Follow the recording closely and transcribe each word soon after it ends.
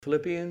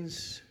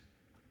Philippians.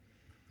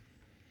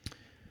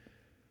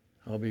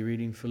 I'll be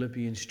reading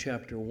Philippians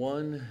chapter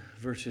 1,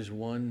 verses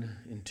 1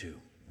 and 2.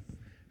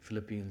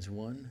 Philippians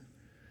 1,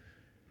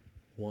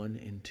 1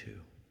 and 2.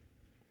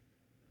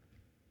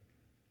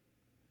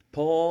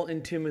 Paul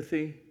and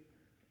Timothy,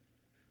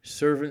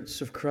 servants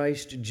of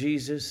Christ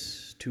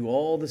Jesus, to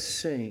all the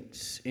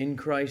saints in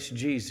Christ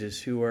Jesus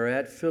who are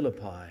at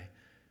Philippi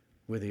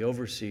with the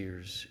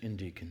overseers and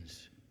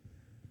deacons.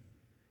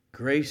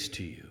 Grace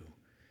to you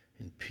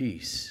and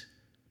peace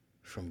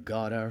from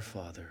God our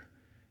Father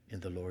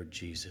and the Lord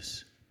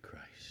Jesus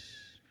Christ.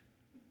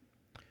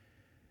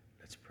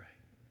 Let's pray.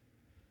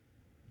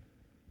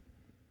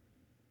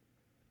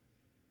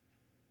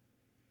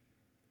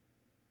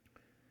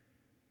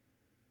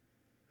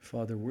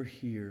 Father, we're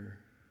here.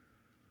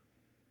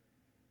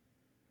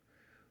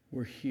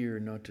 We're here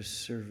not to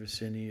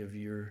service any of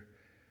your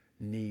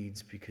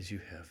needs because you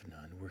have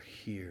none. We're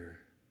here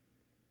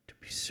to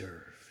be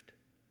served,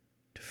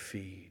 to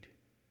feed.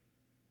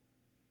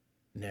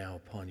 Now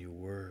upon your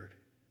word,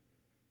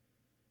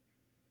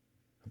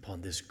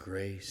 upon this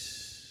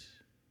grace,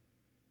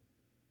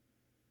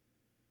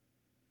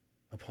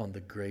 upon the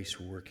grace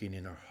working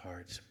in our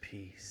hearts,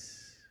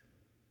 peace.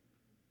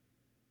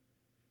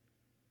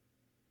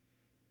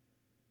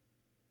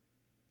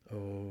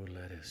 Oh,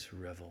 let us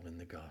revel in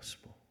the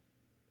gospel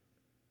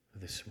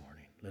this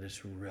morning. Let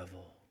us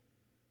revel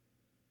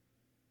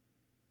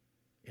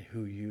in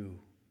who you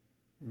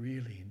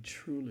really and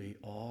truly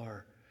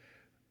are,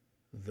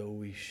 though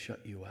we shut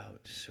you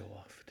out so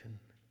often.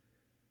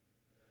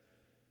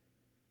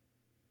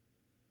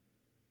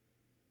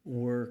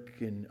 Work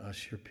in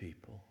us, your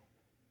people.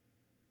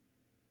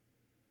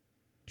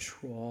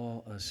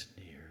 Draw us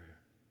near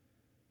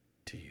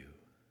to you,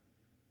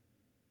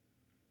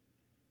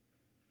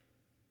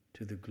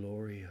 to the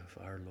glory of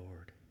our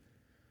Lord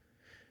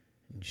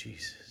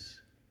Jesus.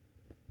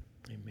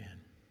 Amen.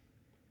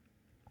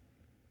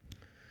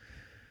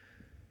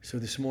 So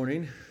this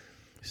morning,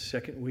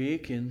 second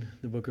week in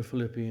the book of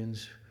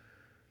Philippians,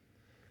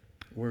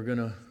 we're going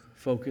to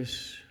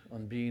focus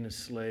on being a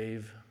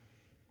slave,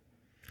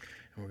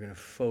 and we're going to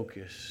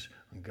focus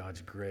on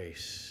God's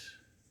grace,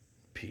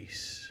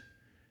 peace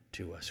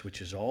to us,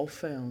 which is all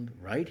found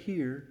right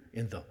here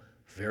in the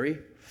very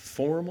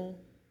formal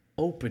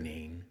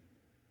opening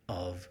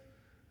of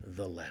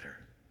the letter.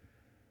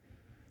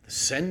 The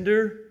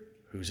sender,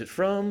 who's it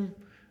from,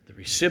 the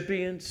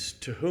recipients,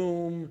 to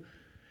whom,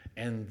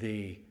 and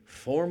the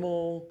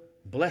formal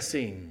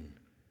blessing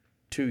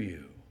to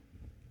you.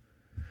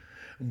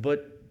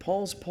 But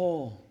Paul's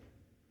Paul.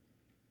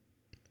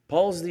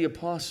 Paul's the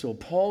apostle.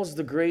 Paul's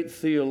the great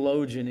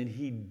theologian, and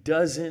he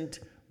doesn't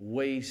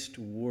waste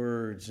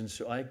words. And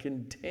so I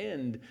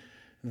contend,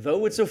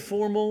 though it's a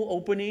formal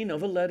opening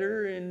of a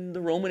letter in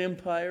the Roman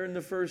Empire in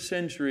the first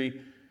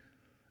century,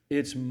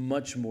 it's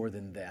much more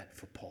than that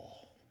for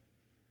Paul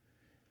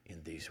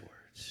in these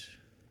words.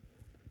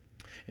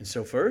 And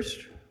so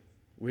first,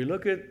 we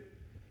look at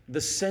the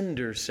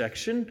sender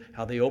section,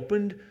 how they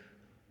opened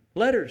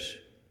letters.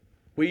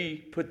 We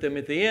put them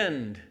at the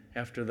end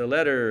after the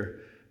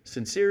letter,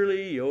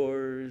 sincerely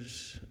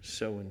yours,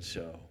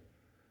 so-and-so.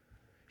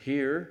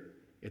 Here,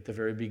 at the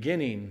very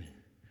beginning,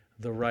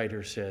 the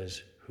writer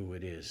says who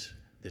it is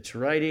that's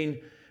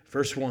writing.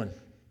 Verse 1,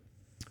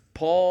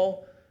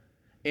 Paul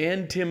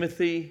and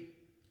Timothy,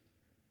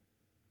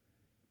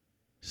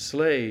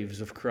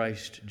 slaves of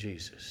Christ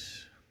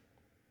Jesus.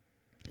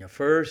 Now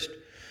first,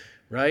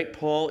 right,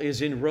 Paul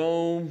is in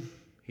Rome.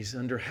 He's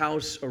under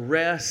house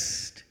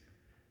arrest.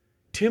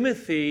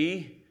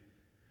 Timothy,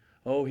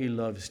 oh, he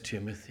loves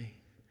Timothy.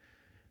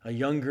 A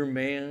younger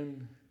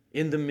man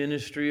in the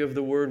ministry of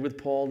the word with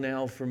Paul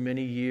now for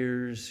many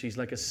years. He's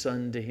like a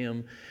son to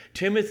him.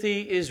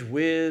 Timothy is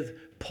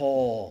with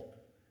Paul,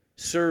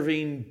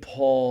 serving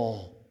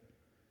Paul,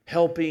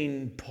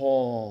 helping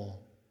Paul.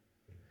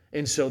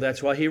 And so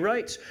that's why he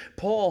writes,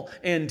 Paul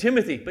and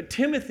Timothy. But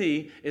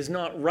Timothy is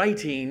not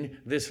writing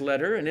this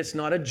letter, and it's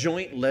not a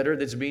joint letter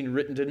that's being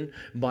written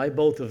by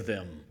both of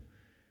them.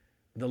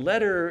 The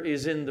letter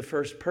is in the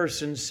first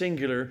person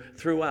singular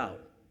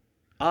throughout.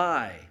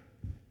 I,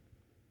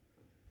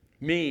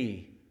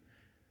 me,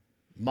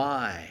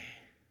 my.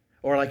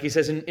 Or like he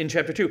says in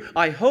chapter 2,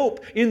 I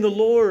hope in the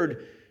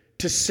Lord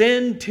to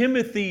send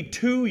Timothy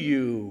to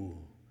you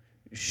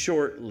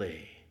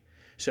shortly.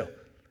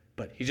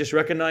 But he's just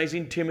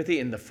recognizing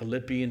Timothy, and the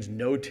Philippians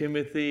know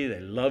Timothy.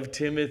 They love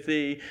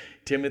Timothy.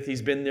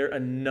 Timothy's been there a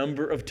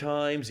number of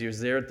times. He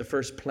was there at the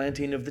first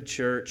planting of the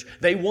church.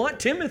 They want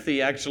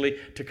Timothy, actually,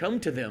 to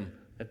come to them.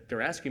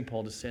 They're asking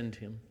Paul to send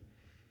him.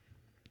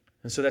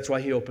 And so that's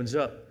why he opens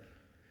up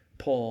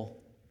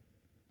Paul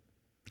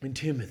and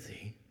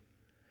Timothy.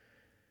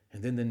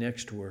 And then the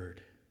next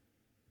word,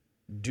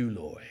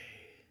 douloi,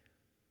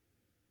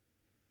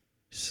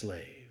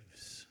 slave.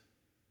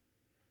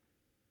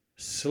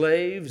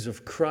 Slaves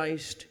of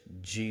Christ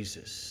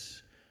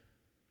Jesus.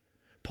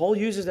 Paul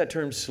uses that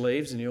term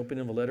slaves in the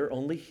opening of a letter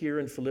only here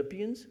in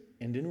Philippians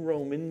and in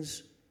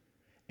Romans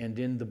and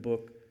in the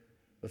book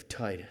of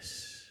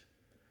Titus.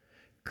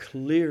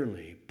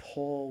 clearly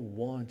Paul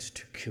wants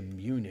to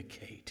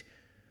communicate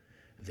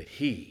that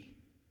he,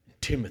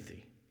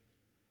 Timothy,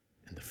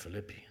 and the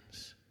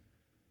Philippians,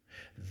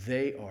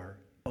 they are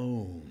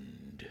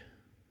owned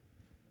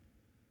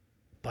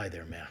by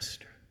their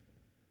master.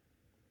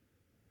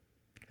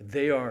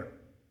 They are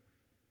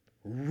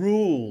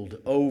ruled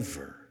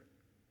over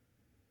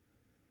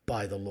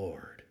by the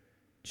Lord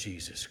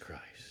Jesus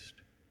Christ.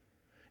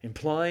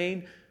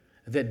 Implying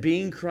that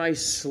being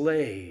Christ's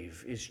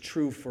slave is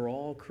true for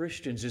all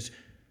Christians.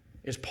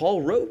 As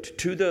Paul wrote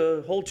to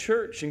the whole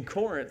church in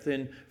Corinth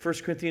in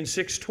 1 Corinthians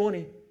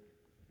 6:20.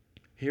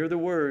 Hear the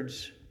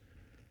words.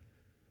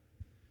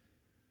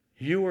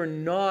 You are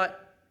not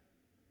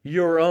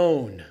your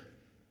own.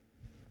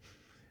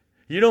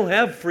 You don't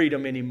have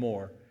freedom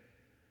anymore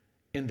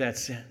in that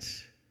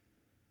sense.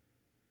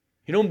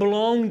 You don't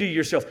belong to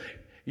yourself.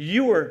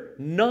 You are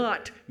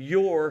not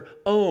your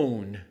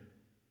own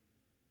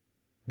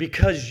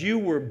because you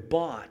were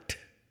bought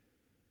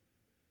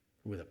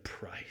with a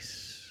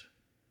price.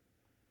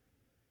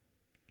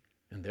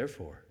 And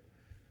therefore,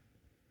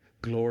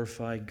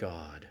 glorify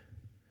God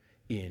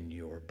in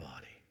your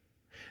body.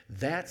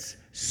 That's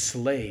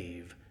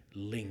slave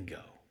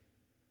lingo.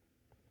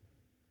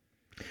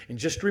 And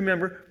just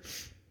remember,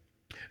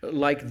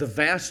 like the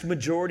vast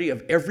majority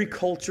of every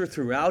culture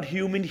throughout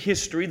human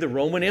history, the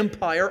Roman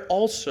Empire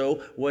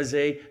also was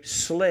a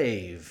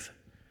slave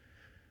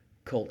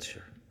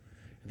culture.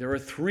 There are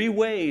three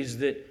ways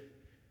that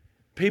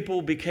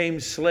people became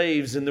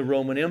slaves in the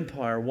Roman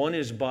Empire. One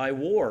is by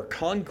war,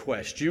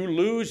 conquest. You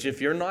lose. If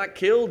you're not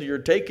killed, you're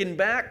taken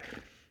back.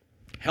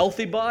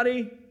 Healthy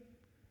body,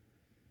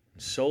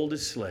 sold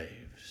as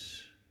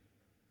slaves.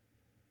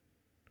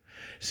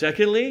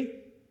 Secondly,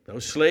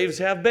 those slaves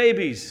have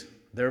babies.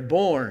 They're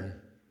born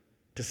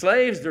to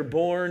slaves. They're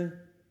born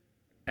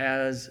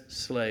as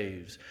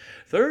slaves.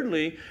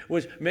 Thirdly,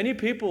 was many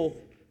people,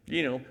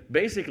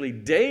 basically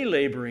day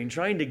laboring,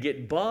 trying to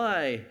get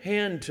by,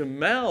 hand to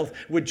mouth,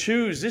 would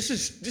choose,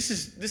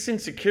 this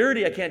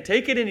insecurity, I can't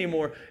take it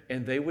anymore,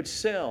 and they would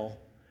sell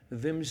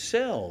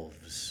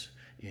themselves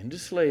into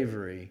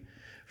slavery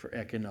for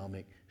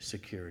economic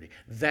security.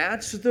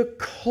 That's the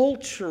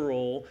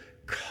cultural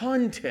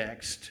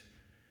context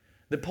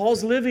that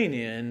Paul's living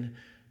in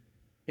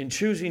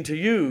choosing to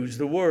use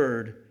the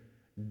word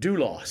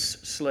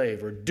doulos,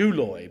 slave, or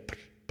douloi,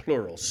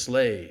 plural,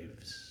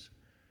 slaves.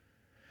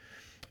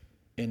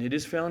 And it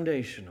is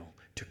foundational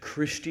to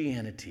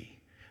Christianity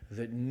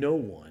that no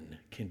one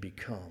can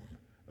become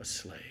a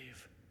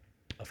slave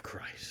of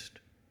Christ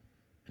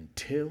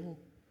until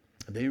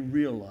they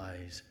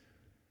realize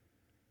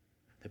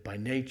that by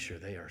nature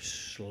they are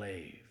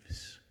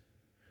slaves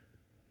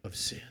of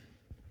sin.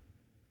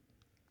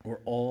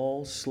 We're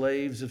all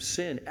slaves of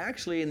sin.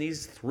 Actually, in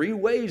these three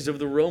ways of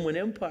the Roman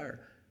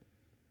Empire.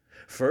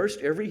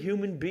 First, every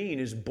human being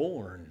is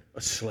born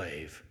a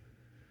slave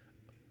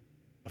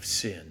of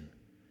sin.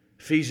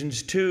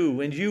 Ephesians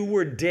 2, and you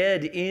were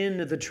dead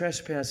in the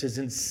trespasses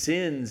and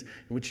sins in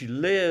which you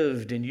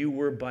lived, and you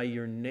were by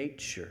your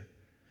nature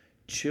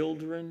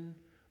children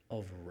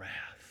of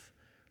wrath,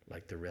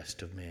 like the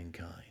rest of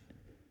mankind.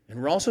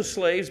 And we're also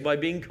slaves by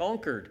being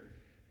conquered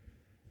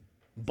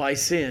by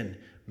sin,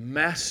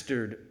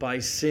 mastered by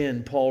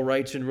sin. Paul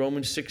writes in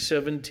Romans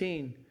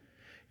 6:17,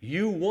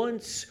 you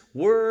once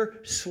were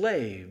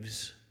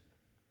slaves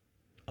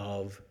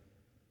of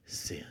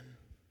sin.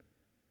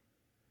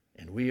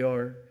 And we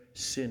are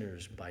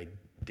sinners by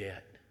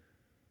debt.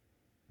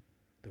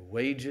 The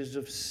wages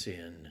of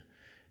sin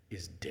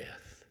is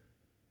death.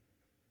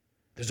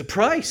 There's a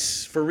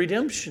price for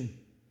redemption,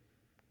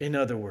 in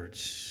other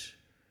words,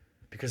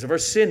 because of our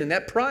sin. And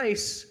that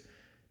price,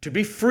 to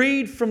be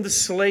freed from the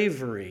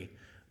slavery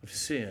of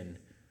sin,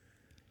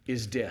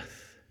 is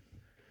death.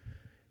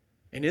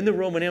 And in the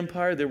Roman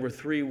Empire, there were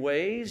three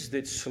ways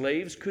that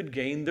slaves could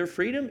gain their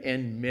freedom,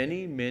 and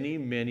many, many,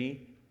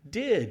 many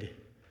did.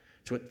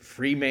 It's what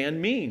free man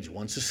means,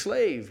 once a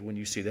slave. When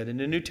you see that in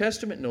the New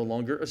Testament, no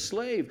longer a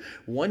slave.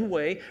 One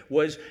way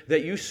was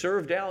that you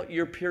served out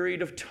your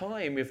period of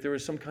time if there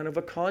was some kind of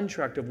a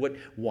contract of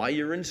why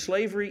you're in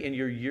slavery and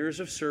your years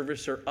of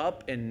service are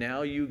up and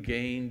now you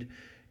gained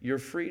your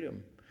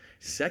freedom.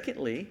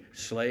 Secondly,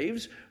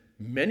 slaves,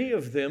 many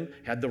of them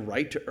had the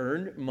right to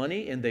earn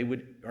money, and they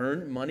would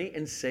earn money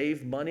and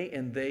save money,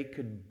 and they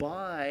could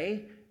buy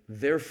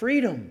their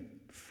freedom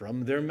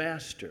from their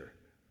master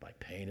by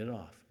paying it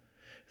off.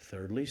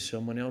 Thirdly,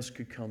 someone else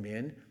could come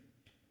in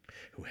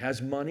who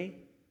has money,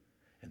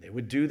 and they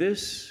would do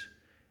this,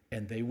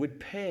 and they would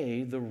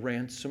pay the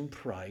ransom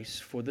price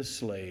for the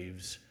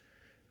slave's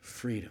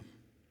freedom.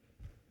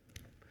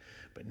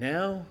 But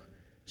now,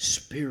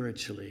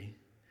 spiritually,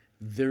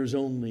 there's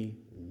only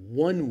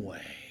one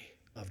way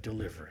of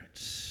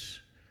deliverance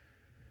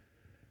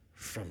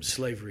from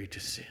slavery to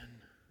sin.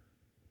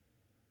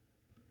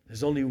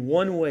 There's only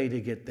one way to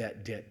get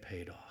that debt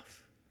paid off.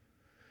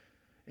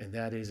 And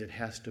that is, it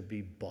has to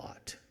be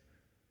bought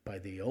by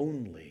the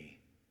only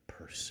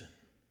person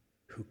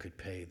who could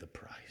pay the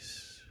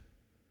price.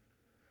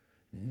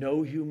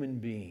 No human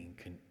being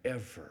can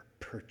ever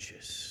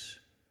purchase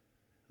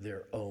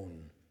their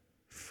own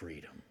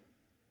freedom.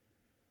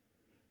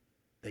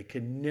 They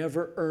can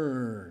never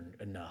earn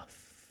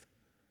enough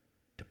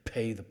to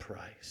pay the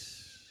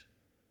price.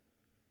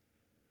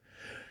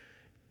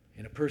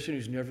 And a person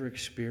who's never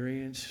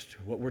experienced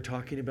what we're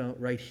talking about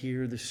right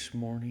here this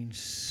morning,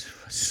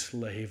 a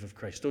slave of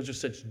Christ. Those are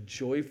such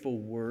joyful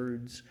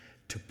words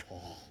to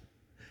Paul.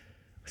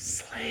 A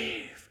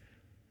slave,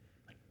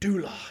 a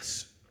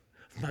doulos,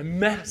 of my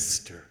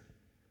master,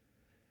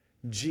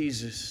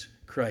 Jesus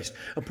Christ.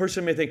 A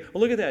person may think,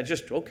 well, look at that,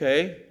 just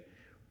okay.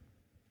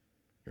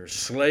 You're a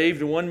slave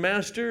to one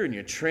master and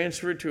you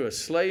transfer to a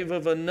slave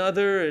of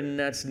another, and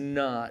that's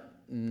not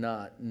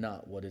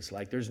what it's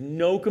like. There's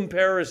no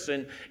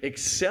comparison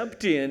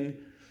except in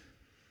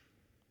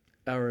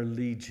our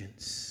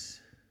allegiance.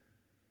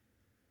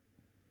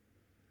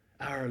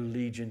 Our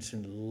allegiance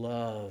and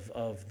love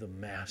of the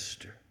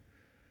master.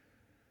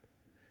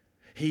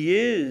 He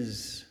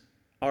is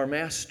our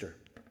master.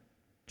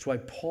 That's why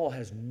Paul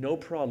has no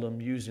problem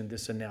using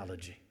this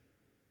analogy.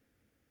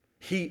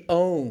 He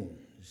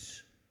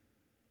owns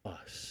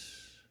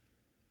us.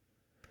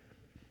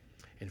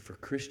 And for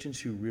Christians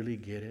who really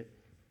get it,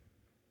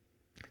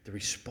 the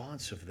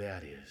response of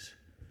that is,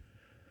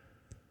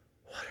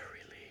 what a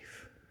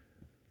relief.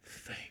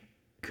 Thank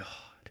God.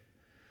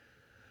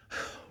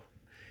 Oh,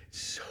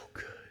 it's so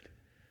good.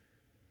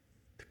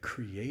 The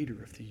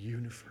Creator of the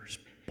universe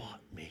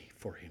bought me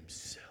for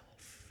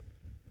Himself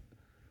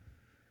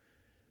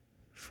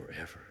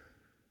forever.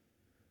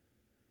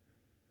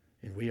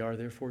 And we are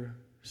therefore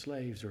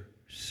slaves or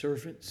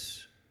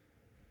servants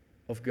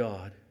of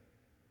God.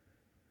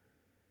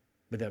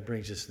 But that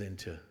brings us then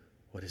to,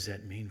 what does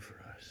that mean for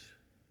us?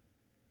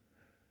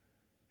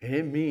 And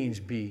it means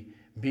be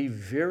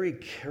very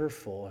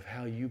careful of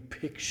how you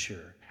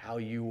picture how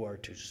you are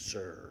to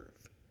serve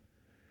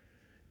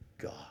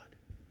God.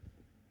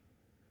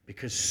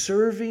 Because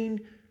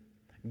serving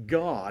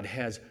God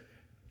has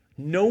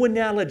no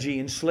analogy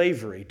in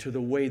slavery to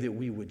the way that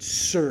we would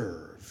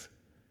serve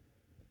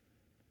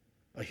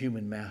a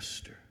human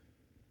master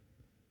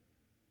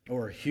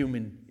or a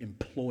human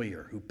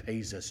employer who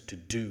pays us to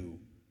do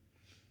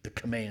the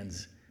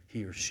commands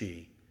he or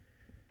she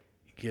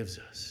gives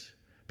us.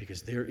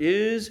 Because there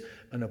is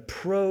an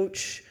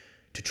approach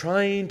to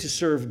trying to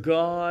serve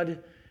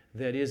God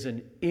that is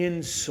an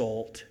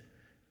insult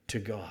to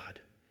God.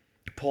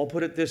 Paul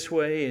put it this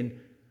way in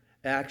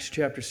Acts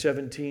chapter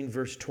 17,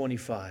 verse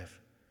 25.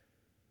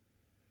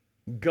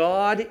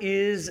 God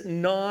is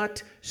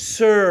not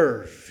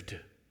served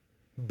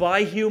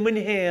by human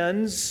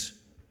hands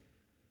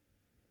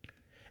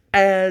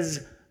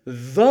as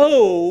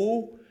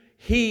though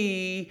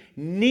He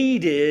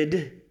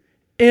needed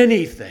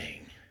anything.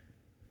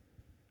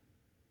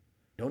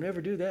 Don't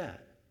ever do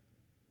that.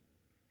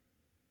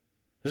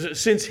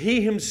 Since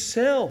He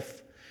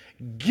Himself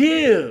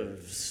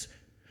gives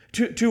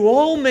to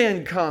all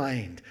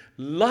mankind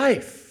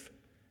life,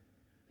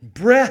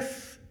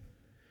 breath,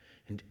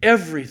 and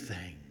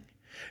everything.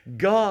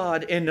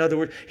 God, in other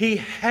words, He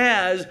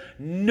has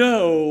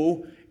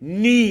no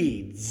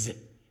needs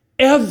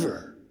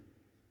ever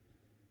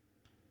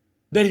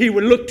that He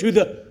would look to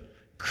the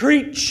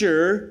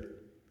creature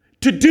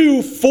to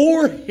do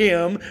for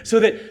Him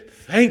so that,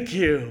 thank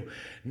you,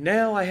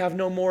 now I have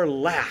no more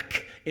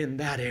lack in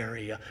that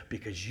area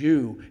because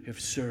you have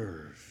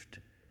served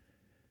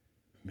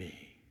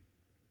me.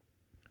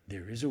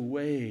 There is a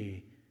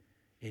way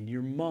in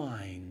your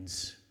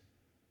minds,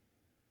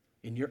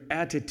 in your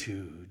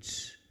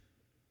attitudes,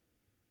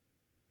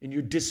 in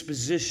your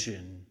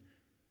disposition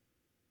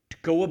to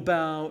go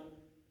about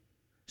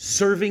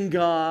serving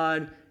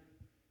God,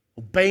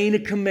 obeying a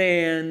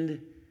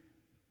command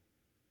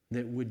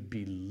that would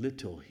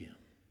belittle Him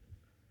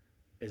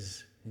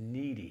as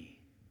needy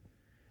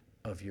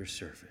of your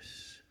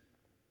service.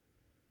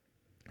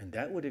 And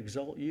that would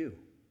exalt you.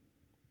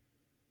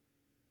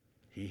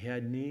 He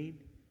had need,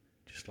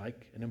 just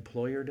like an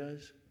employer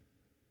does.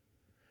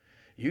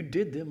 You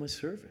did them a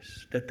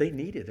service that they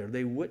needed, or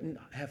they wouldn't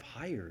have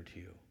hired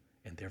you.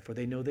 And therefore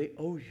they know they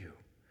owe you.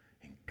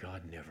 And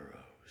God never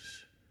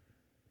owes.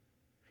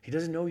 He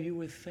doesn't owe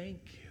you a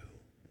thank you.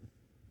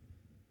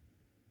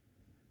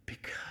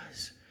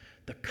 Because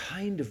the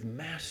kind of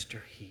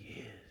master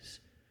He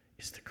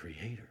is the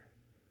Creator.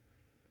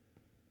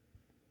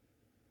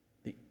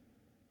 The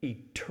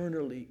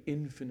eternally,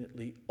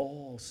 infinitely,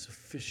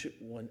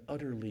 all-sufficient one,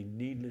 utterly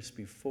needless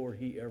before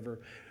He ever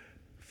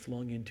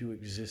flung into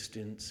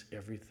existence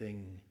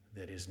everything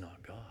that is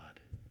not God.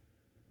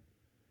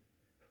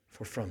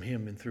 For from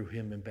Him and through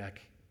Him and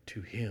back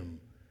to Him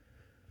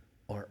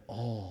are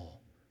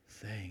all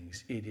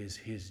things. It is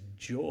His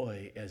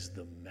joy as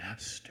the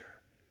master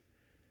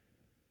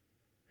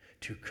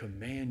to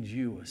command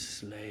you, a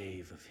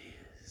slave of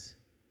His,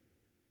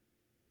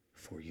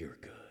 for your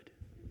good.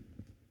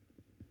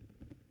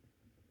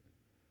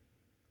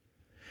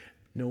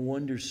 No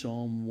wonder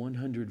Psalm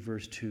 100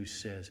 verse 2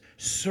 says,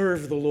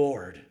 serve the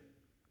Lord.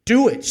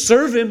 Do it.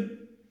 Serve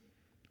Him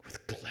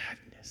with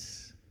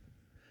gladness.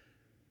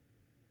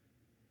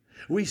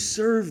 We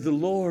serve the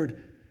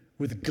Lord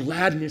with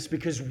gladness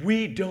because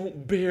we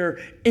don't bear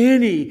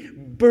any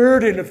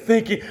burden of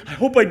thinking, I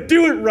hope I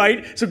do it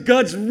right, so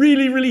God's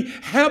really, really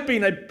happy,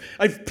 and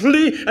I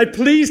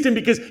pleased Him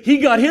because He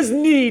got His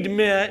need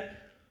met.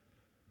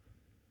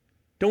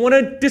 Don't want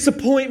to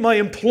disappoint my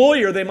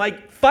employer. They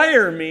might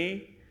fire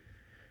me.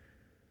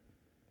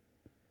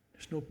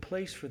 There's no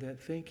place for that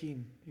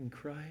thinking in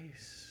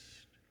Christ.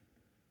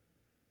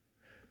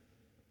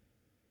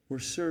 We're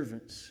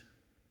servants,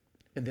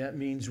 and that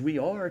means we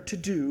are to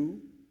do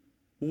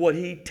what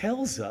He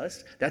tells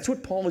us. That's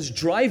what Paul is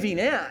driving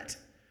at.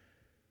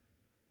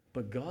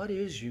 But God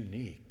is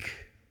unique.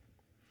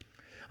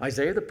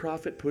 Isaiah the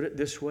prophet put it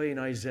this way in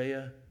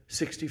Isaiah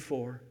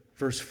 64,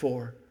 verse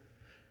 4.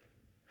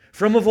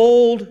 From of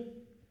old,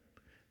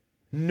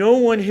 no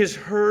one has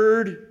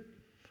heard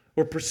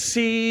or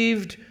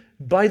perceived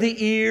by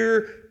the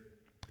ear.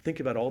 Think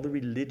about all the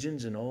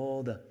religions and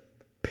all the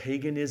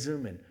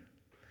paganism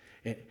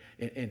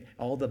and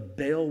all the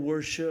Baal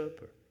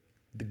worship,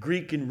 the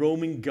Greek and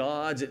Roman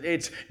gods.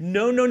 It's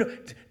no.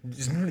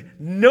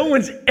 No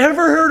one's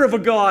ever heard of a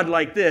God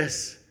like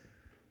this,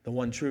 the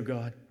one true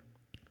God.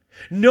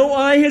 No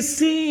eye has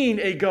seen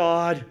a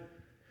God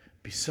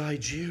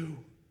besides you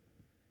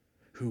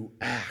who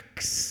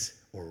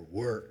acts or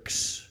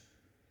works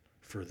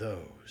for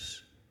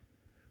those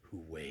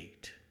who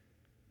wait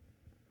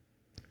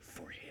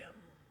for Him.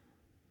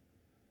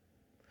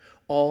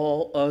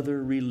 All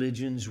other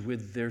religions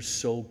with their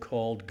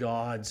so-called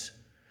gods,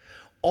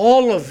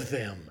 all of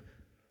them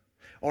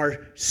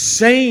are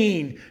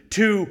saying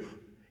to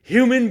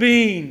human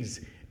beings,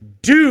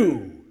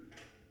 do,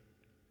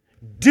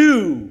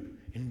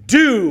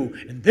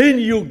 and then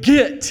you'll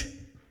get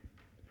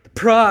the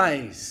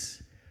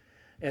prize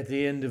at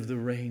the end of the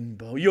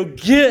rainbow. You'll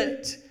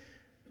get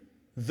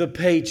the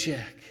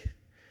paycheck.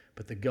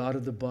 But the God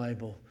of the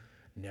Bible,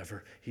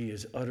 never. He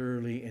is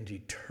utterly and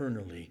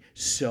eternally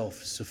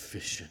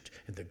self-sufficient.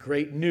 And the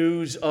great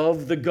news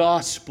of the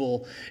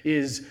gospel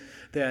is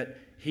that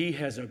He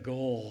has a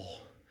goal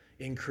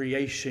in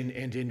creation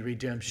and in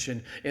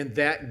redemption. And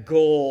that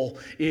goal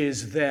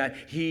is that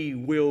He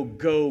will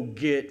go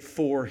get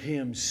for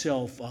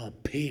Himself a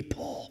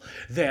people,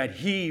 that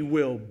He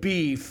will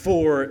be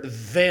for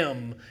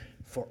them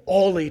for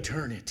all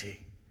eternity.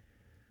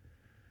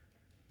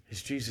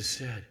 As Jesus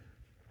said,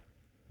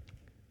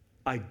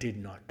 I did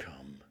not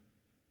come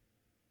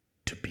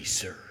to be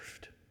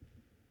served,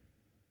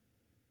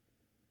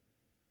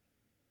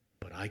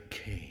 but I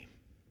came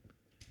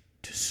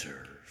to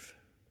serve,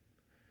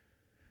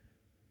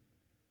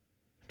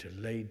 to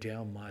lay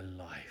down my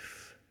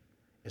life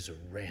as a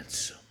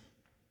ransom,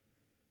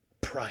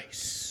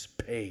 price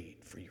paid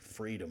for your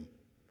freedom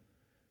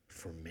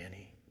for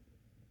many.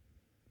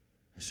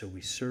 And so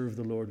we serve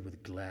the Lord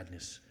with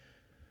gladness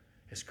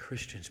as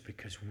Christians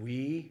because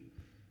we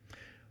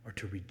are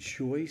to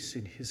rejoice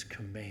in His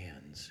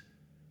commands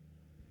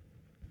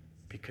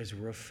because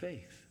we're of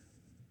faith,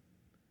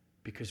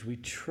 because we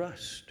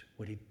trust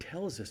what He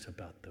tells us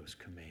about those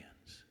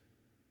commands.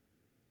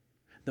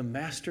 The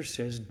Master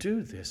says,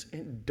 do this,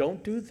 and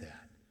don't do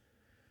that.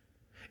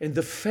 And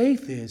the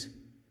faith is,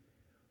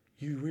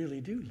 you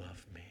really do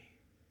love me.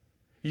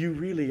 You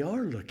really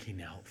are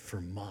looking out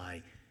for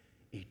my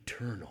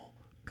eternal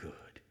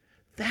good.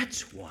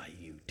 That's why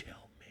you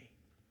tell me.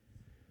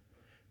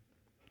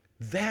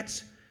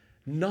 That's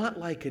not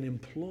like an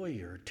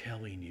employer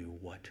telling you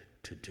what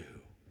to do.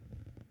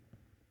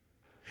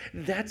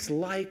 That's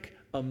like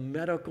a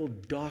medical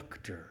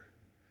doctor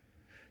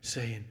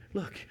saying,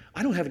 look,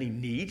 I don't have any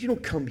needs. You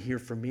don't come here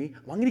for me.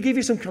 I'm going to give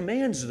you some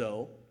commands,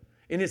 though.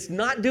 And it's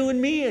not doing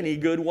me any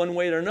good one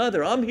way or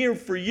another. I'm here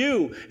for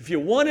you. If you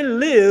want to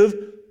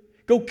live,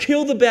 go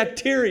kill the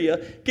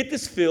bacteria, get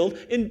this filled,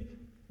 and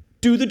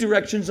do the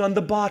directions on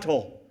the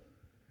bottle.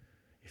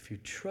 If you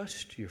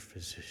trust your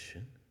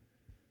physician,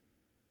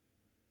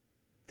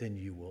 then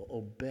you will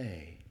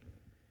obey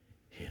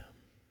him.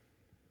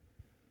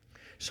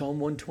 Psalm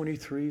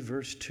 123,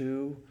 verse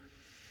 2.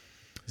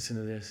 Listen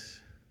to this.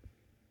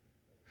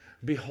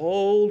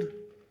 Behold,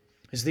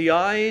 as the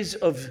eyes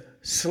of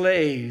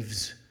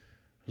slaves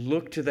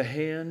look to the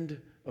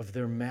hand of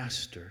their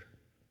master,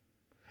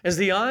 as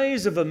the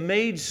eyes of a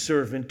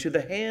maidservant to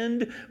the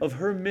hand of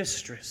her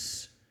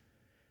mistress,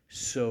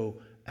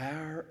 so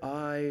our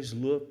eyes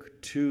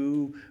look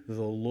to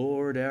the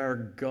Lord our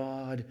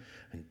God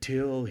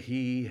until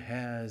He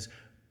has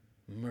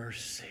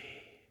mercy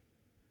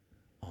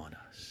on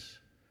us.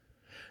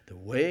 The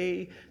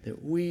way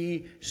that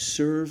we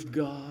serve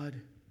God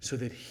so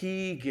that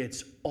He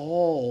gets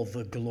all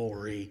the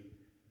glory,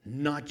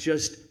 not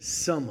just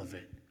some of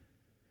it,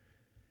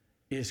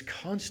 is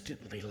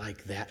constantly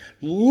like that,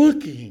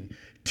 looking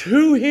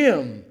to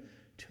Him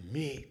to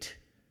meet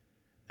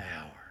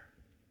our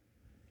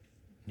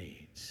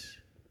needs.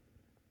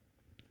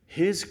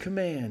 His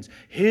commands,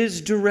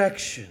 His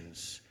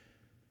directions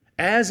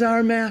as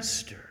our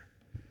Master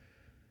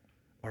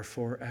are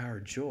for our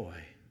joy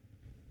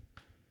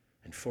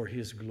and for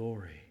His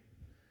glory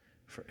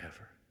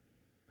forever.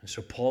 And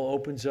so Paul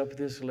opens up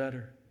this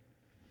letter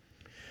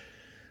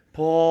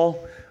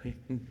Paul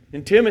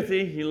and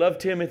Timothy, he loved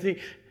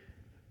Timothy,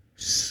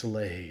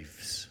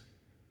 slaves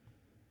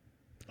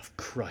of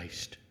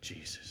Christ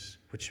Jesus.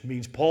 Which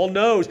means Paul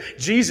knows.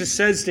 Jesus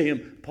says to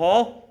him,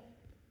 Paul,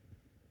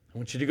 I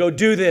want you to go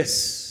do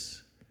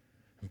this.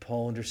 And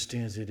Paul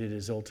understands that it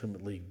is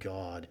ultimately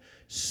God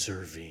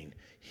serving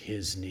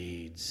his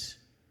needs.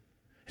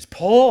 As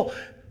Paul,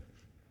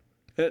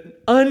 an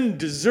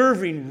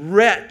undeserving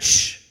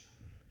wretch,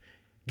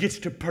 gets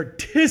to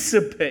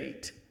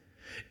participate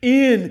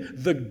in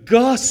the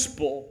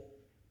gospel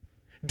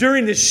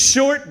during this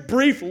short,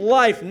 brief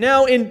life,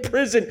 now in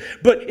prison,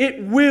 but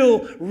it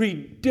will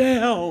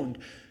redound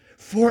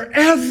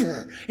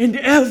forever and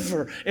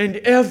ever and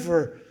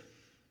ever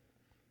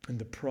in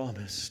the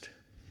promised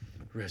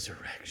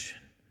resurrection.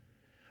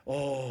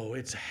 Oh,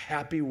 it's a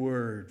happy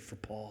word for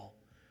Paul,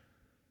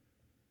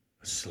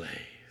 a slave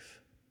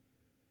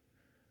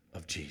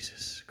of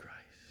Jesus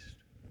Christ.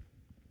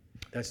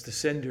 That's the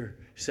sender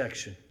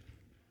section.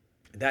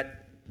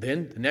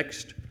 Then the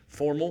next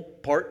formal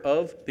part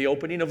of the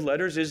opening of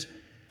letters is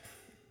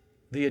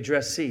the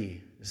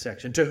addressee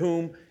section. To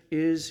whom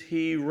is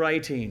he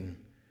writing?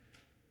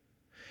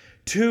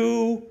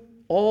 To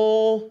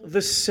all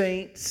the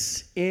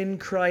saints in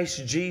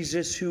Christ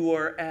Jesus who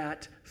are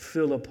at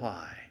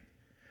Philippi.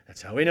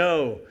 That's how we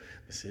know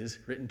this is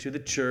written to the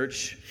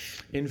church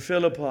in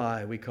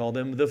Philippi. We call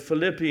them the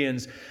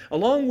Philippians.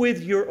 Along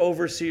with your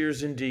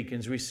overseers and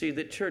deacons, we see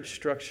that church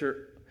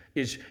structure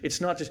it's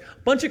not just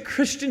a bunch of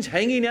Christians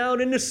hanging out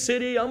in the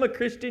city. I'm a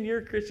Christian, you're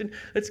a Christian.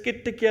 Let's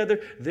get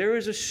together. There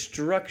is a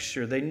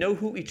structure. They know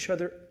who each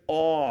other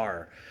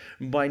are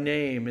by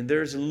name. And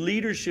there's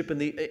leadership in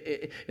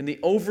the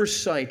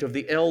oversight of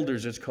the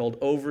elders. It's called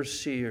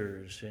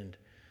overseers. And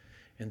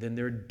then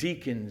there are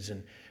deacons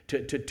and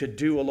to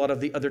do a lot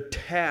of the other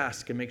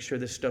tasks and make sure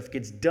this stuff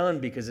gets done,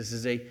 because this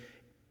is a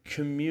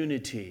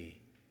community.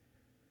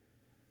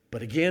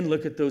 But again,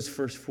 look at those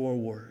first four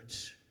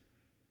words.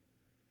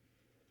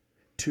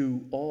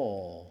 To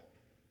all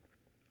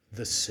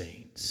the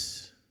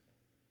saints.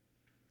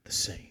 The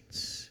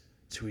saints.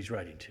 That's who he's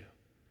writing to.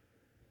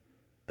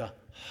 The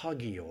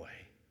hagioi.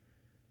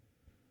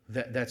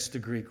 That's the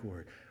Greek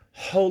word.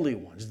 Holy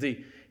ones.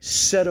 The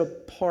set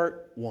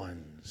apart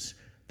ones.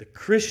 The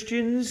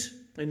Christians,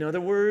 in other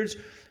words,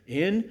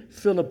 in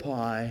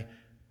Philippi,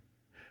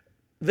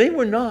 they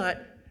were not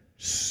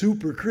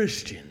super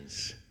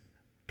Christians.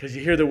 Because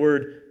you hear the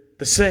word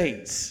the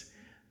saints.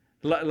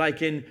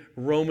 Like in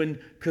Roman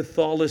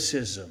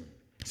Catholicism.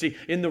 See,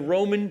 in the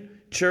Roman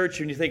church,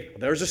 when you think, well,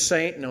 there's a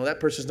saint. No, that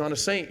person's not a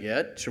saint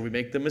yet. Should we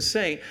make them a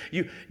saint?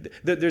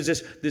 There's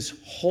this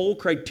whole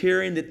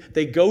criterion that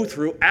they go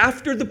through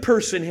after the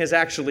person has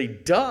actually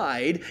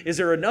died. Is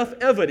there enough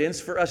evidence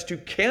for us to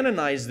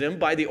canonize them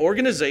by the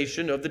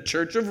organization of the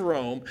Church of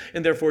Rome,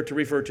 and therefore to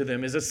refer to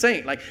them as a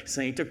saint? Like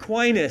Saint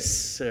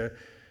Aquinas, or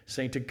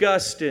St.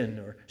 Augustine,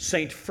 or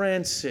St.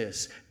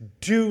 Francis.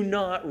 Do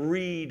not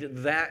read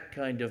that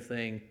kind of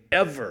thing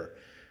ever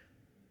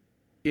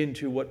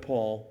into what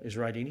Paul is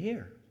writing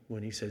here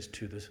when he says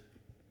to the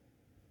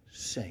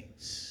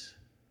saints.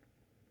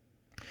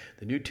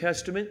 The New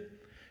Testament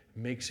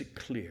makes it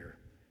clear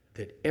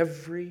that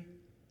every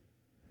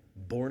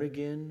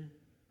born-again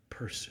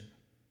person,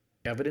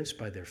 evidenced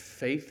by their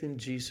faith in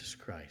Jesus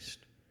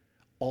Christ,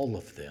 all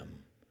of them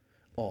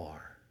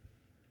are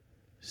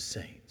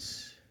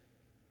saints.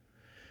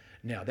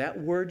 Now, that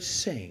word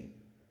saint,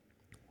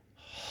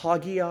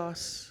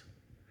 hagios,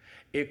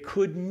 it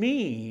could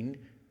mean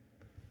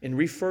and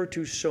refer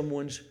to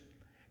someone's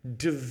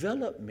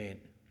development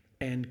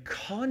and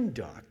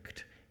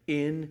conduct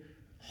in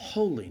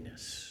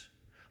holiness.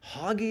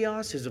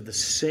 Hagios is of the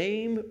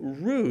same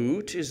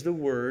root as the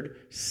word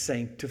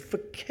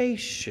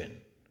sanctification,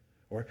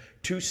 or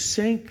to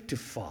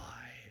sanctify,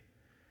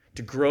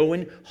 to grow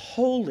in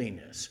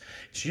holiness.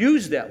 It's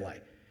used that way.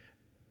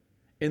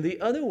 And the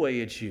other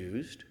way it's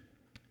used,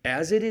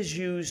 as it is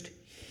used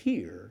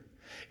here,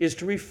 is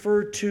to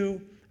refer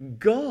to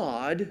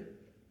God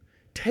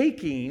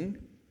taking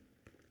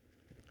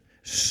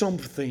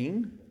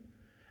something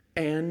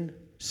and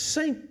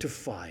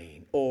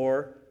sanctifying,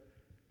 or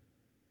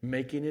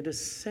making it a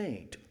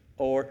saint,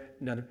 or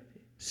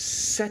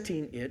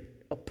setting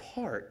it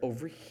apart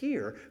over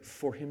here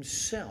for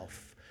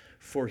himself,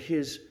 for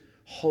his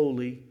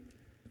holy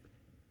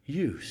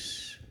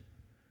use.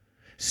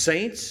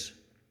 Saints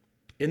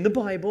in the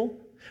Bible,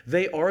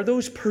 they are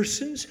those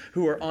persons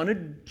who are on a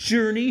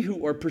journey,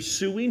 who are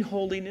pursuing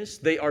holiness.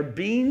 They are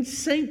being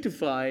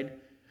sanctified,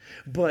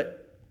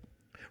 but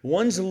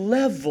one's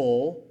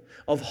level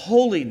of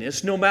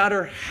holiness, no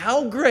matter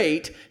how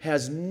great,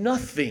 has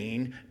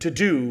nothing to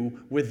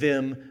do with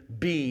them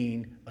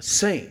being a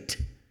saint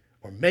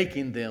or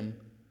making them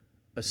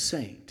a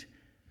saint.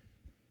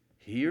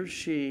 He or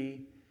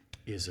she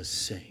is a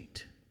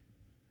saint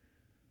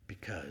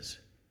because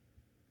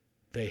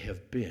they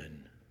have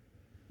been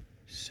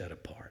set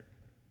apart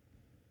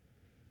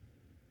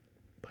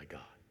by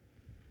God.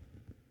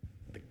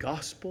 The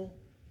gospel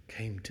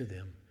came to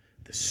them.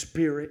 The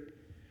Spirit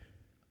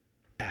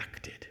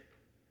acted.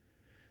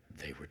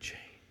 they were changed.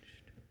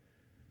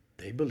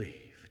 They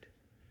believed.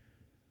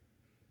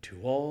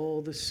 To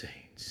all the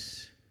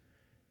saints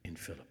in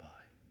Philippi.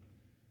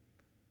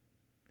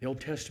 The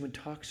Old Testament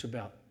talks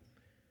about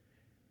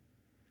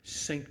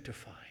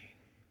sanctifying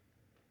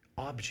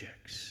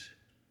objects,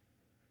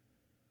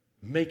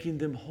 making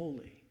them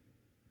holy.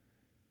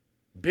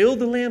 Build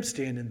the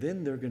lampstand, and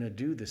then they're going to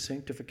do the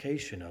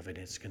sanctification of it.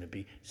 It's going to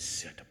be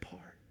set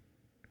apart.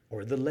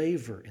 Or the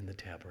laver in the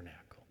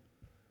tabernacle.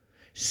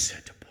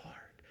 Set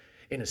apart.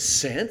 In a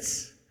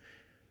sense,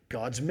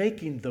 God's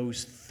making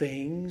those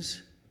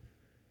things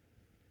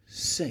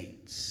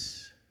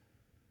saints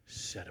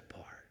set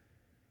apart.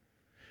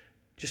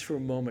 Just for a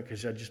moment,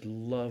 because I just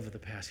love the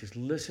passage.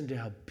 Listen to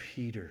how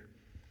Peter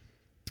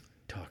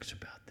talks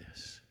about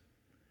this.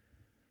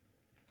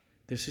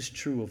 This is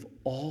true of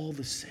all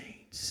the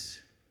saints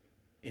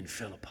in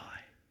Philippi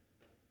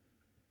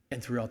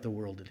and throughout the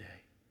world today.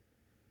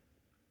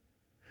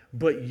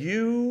 But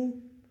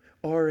you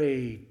are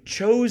a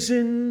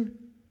chosen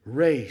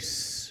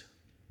race.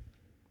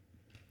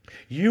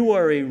 You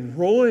are a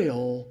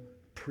royal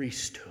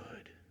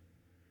priesthood.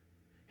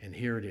 And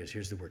here it is.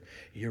 Here's the word.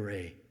 You're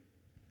a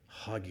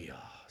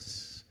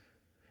hagios.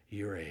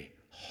 You're a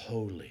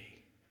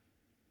holy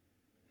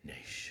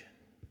nation.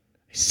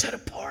 A set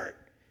apart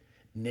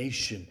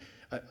nation.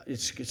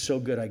 It's so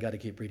good, I got to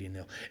keep reading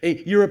now.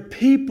 You're a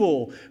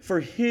people for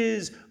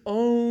His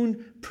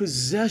own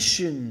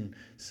possessions,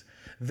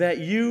 that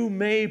you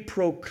may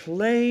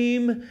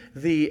proclaim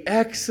the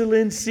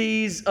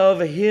excellencies of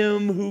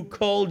Him who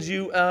called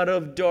you out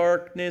of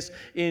darkness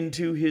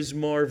into His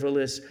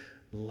marvelous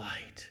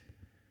light.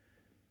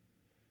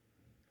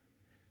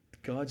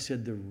 God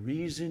said, the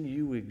reason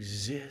you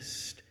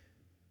exist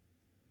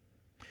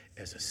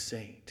as a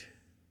saint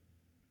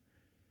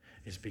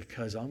is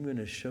because I'm going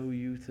to show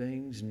you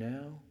things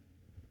now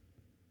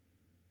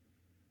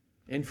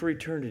and for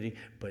eternity,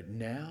 but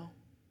now,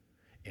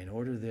 in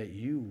order that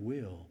you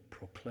will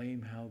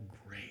proclaim how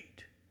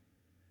great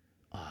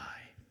I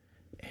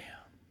am.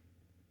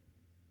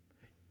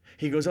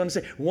 He goes on to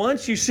say,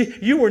 once you see,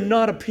 you were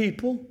not a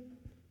people,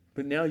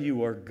 but now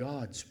you are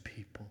God's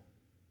people.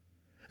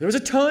 There was a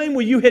time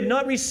when you had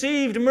not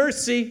received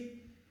mercy,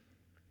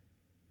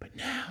 but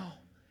now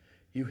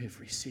you have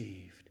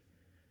received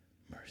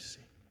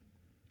mercy.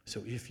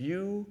 So if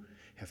you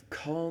have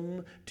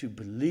come to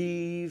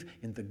believe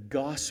in the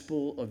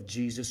gospel of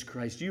Jesus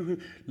Christ, you who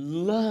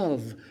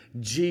love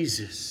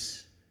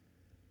Jesus,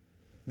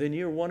 then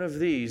you're one of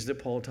these that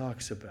Paul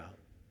talks about,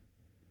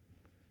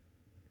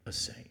 a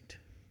saint.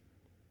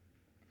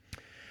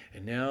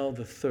 And now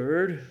the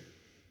third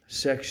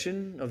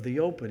section of the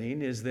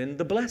opening is then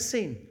the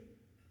blessing.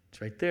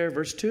 It's right there,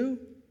 verse 2.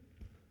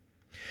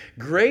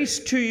 Grace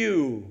to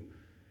you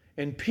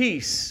and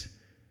peace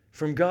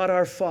from God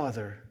our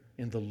Father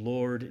and the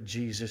Lord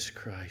Jesus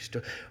Christ.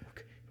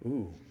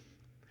 Ooh.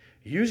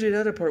 Usually the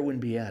other part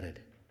wouldn't be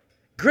added.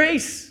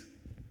 Grace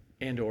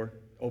and or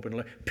open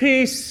letter.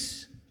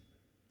 Peace.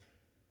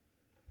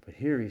 But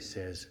here he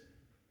says,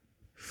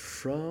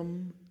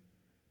 from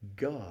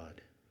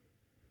God.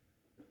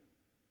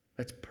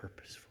 That's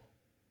purposeful.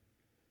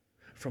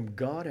 From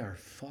God our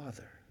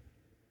Father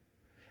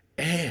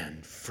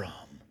and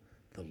from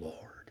the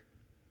Lord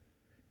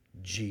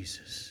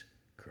Jesus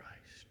Christ.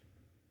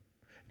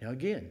 Now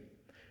again,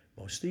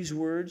 most of these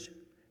words,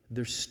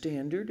 they're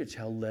standard. It's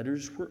how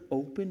letters were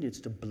opened. It's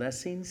the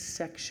blessing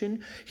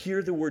section.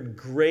 Here the word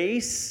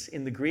grace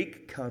in the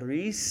Greek,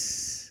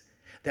 charis.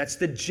 That's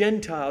the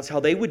Gentiles. How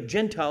they would,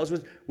 Gentiles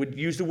would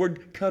use the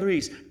word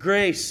charis.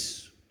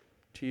 Grace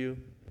to you.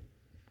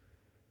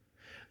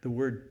 The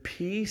word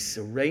peace,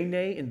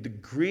 rene in the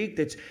Greek,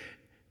 that's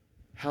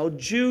how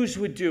Jews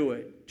would do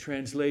it,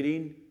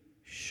 translating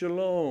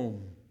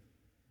shalom.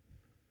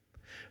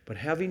 But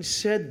having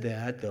said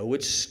that, though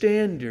it's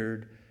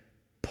standard,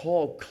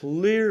 Paul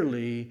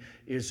clearly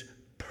is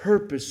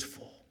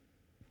purposeful,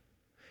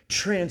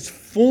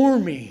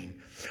 transforming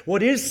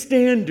what is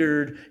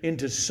standard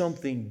into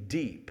something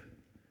deep,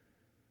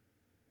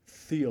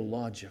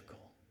 theological.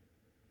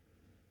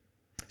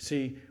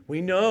 See,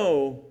 we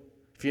know,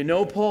 if you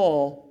know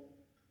Paul,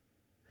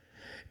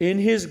 in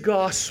his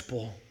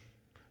gospel,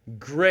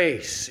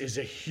 grace is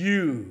a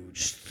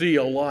huge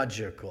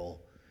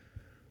theological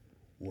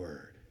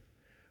word.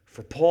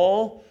 For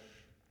Paul,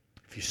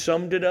 if you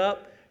summed it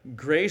up,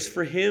 grace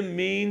for him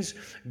means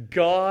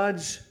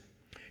God's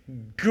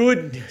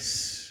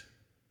goodness,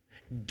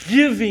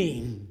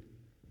 giving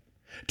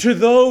to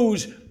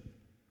those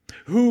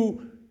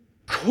who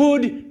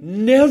could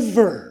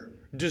never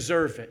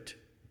deserve it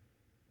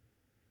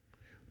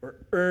or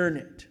earn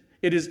it.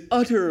 It is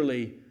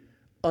utterly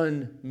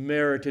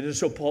unmerited. And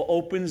so Paul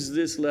opens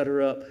this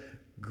letter up,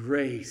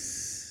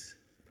 grace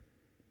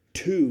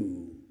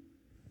to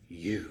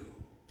you.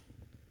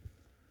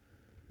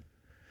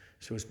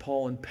 So as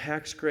Paul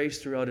unpacks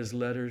grace throughout his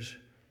letters,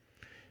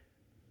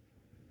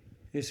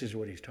 this is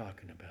what he's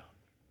talking about.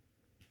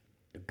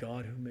 The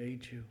God who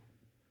made you,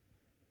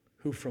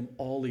 who from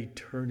all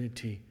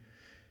eternity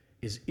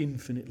is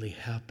infinitely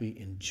happy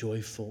and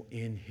joyful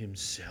in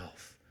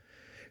himself,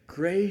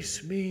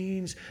 Grace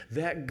means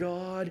that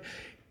God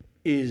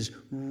is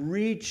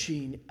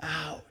reaching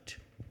out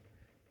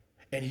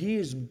and He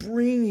is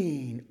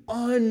bringing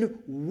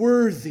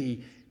unworthy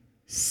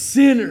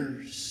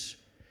sinners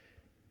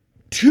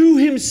to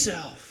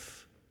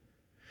Himself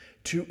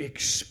to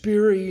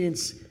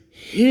experience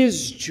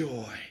His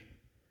joy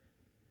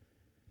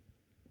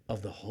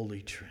of the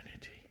Holy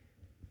Trinity.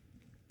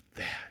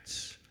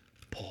 That's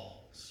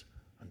Paul's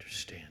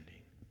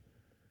understanding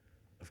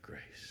of grace.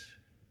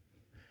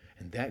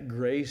 And that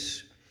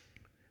grace,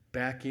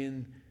 back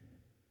in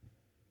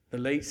the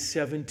late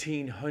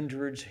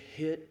 1700s,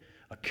 hit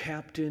a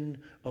captain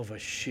of a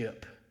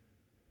ship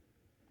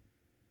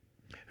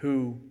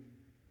who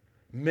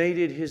made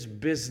it his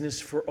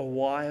business for a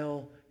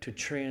while to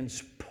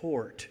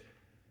transport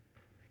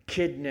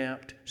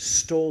kidnapped,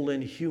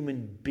 stolen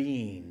human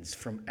beings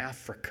from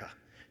Africa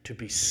to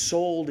be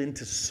sold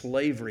into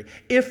slavery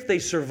if they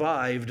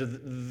survived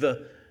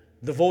the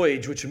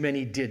voyage, which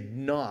many did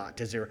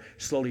not, as they were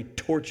slowly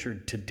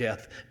tortured to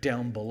death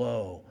down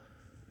below.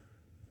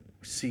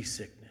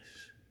 Seasickness.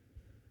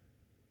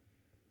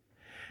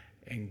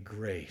 And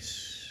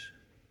grace.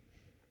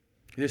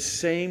 This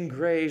same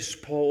grace,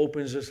 Paul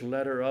opens this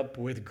letter up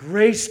with,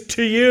 grace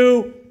to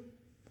you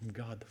from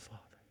God the Father.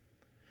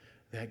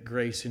 That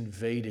grace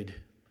invaded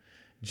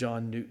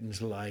John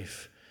Newton's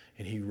life,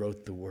 and he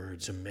wrote the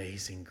words,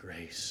 Amazing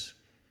Grace.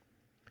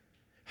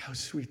 How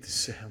sweet the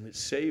sound that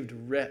saved a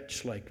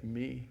wretch like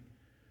me.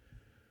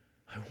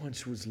 I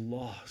once was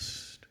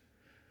lost,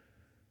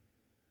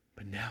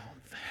 but now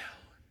I'm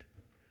found.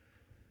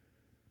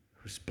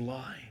 I was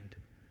blind,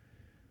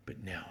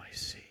 but now I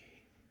see.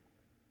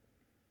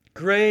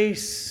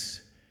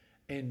 Grace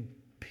and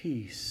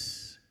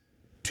peace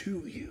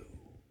to you.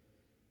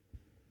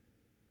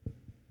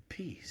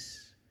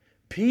 Peace.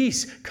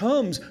 Peace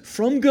comes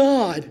from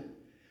God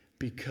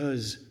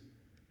because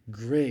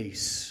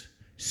grace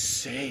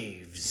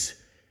saves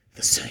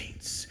the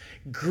saints.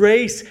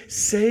 Grace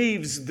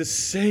saves the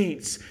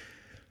saints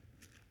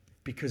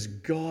because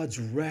God's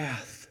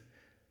wrath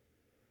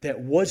that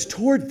was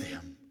toward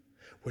them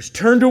was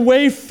turned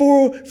away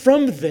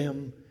from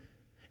them,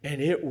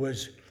 and it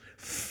was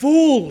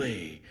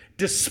fully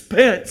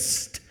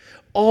dispensed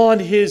on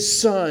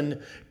His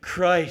Son,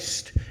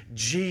 Christ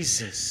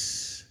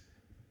Jesus.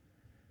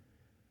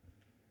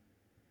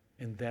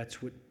 And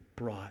that's what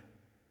brought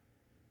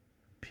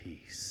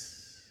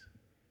peace.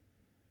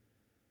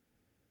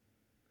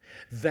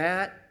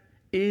 That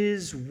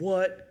is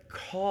what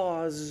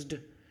caused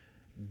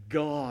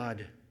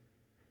God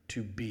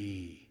to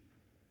be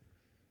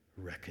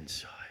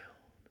reconciled,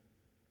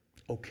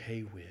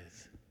 okay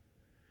with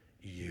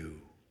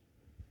you,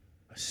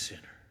 a sinner,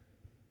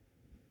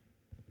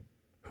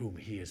 whom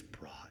He has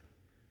brought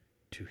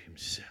to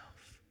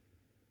Himself.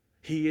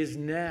 He is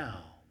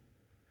now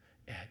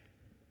at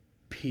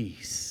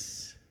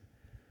peace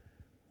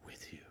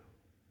with you.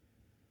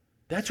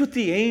 That's what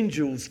the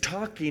angels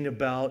talking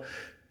about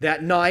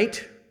that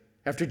night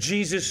after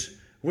Jesus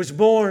was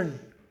born.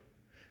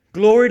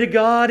 Glory to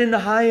God in the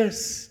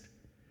highest,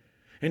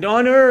 and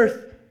on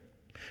earth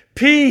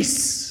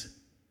peace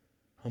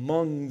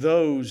among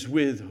those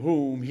with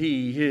whom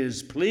He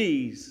is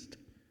pleased,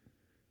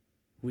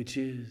 which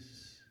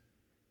is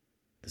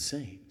the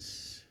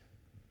saints.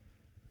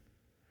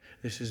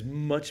 This is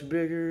much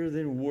bigger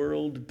than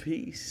world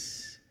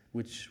peace,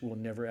 which will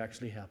never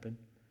actually happen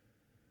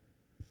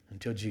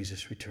until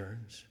Jesus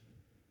returns.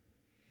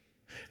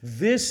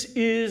 This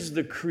is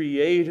the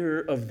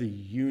Creator of the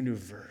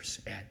universe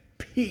at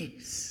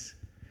peace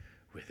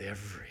with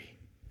every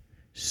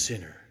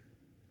sinner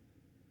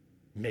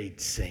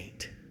made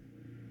saint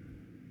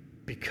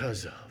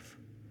because of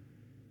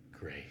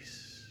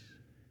grace.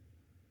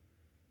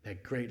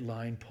 That great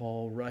line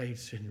Paul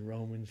writes in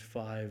Romans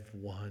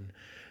 5:1,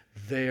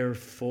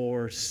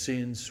 therefore,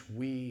 since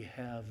we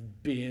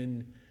have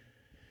been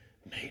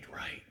made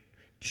right,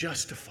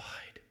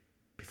 justified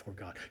before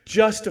God,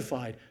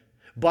 justified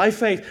by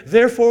faith.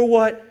 Therefore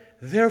what?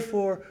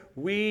 Therefore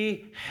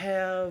we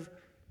have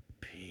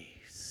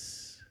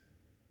peace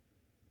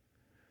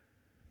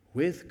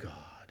with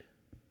God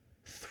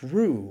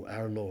through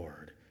our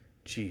Lord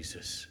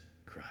Jesus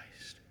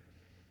Christ.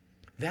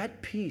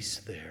 That peace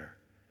there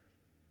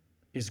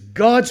is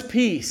God's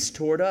peace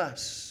toward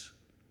us.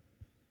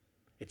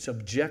 It's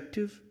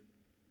objective.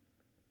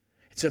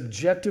 It's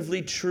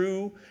objectively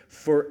true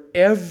for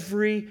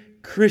every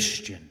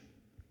Christian.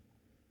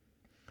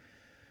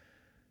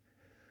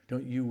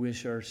 Don't you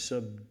wish our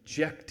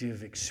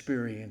subjective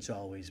experience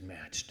always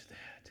matched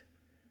that?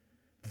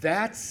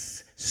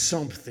 That's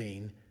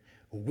something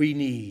we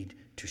need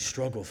to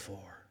struggle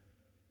for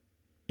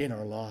in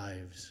our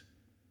lives,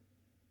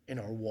 in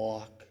our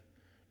walk,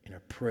 in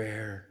our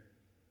prayer.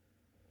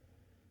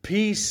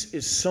 Peace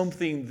is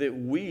something that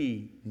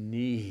we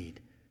need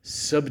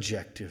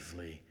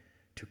subjectively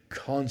to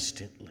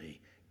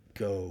constantly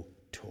go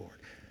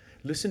toward.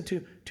 Listen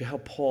to how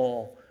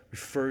Paul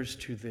refers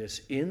to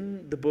this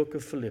in the book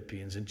of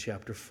Philippians in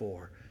chapter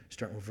 4,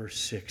 starting with verse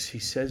 6. He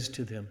says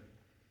to them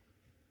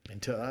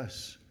and to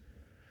us,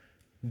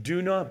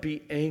 Do not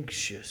be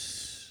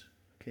anxious.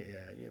 Okay,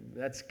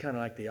 that's kind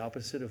of like the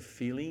opposite of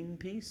feeling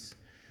peace.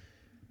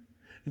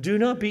 Do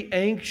not be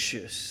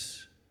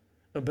anxious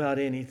about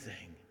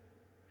anything,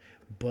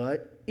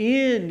 but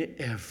in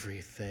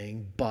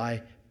everything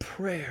by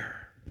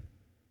prayer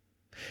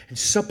and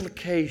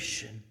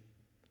supplication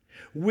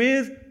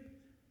with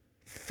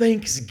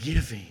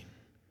thanksgiving,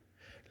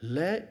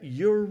 let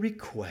your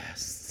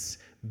requests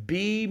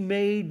be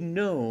made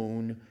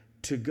known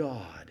to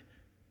God.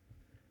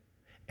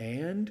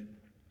 And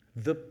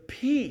the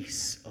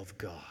peace of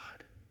God,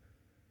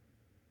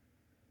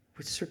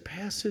 which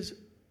surpasses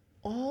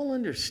all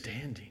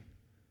understanding,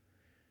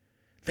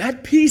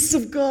 that peace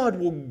of God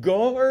will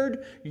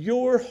guard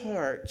your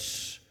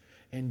hearts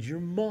and your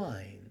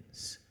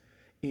minds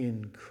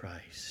in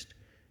Christ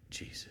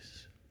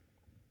Jesus.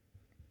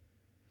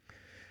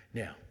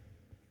 Now,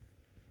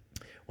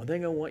 one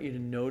thing I want you to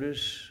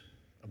notice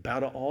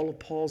about all of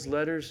Paul's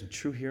letters, and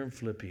true here in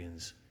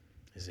Philippians,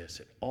 is this: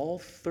 that all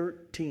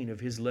 13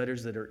 of his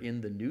letters that are in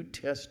the New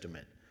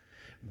Testament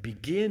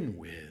begin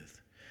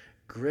with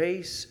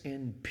grace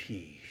and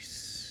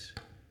peace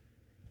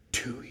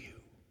to you.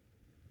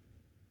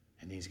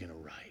 And he's going to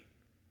write.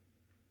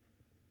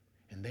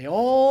 And they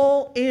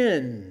all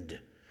end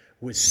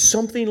with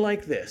something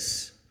like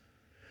this: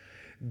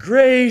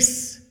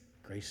 grace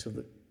of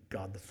the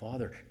God the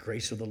Father,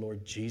 grace of the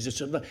Lord Jesus,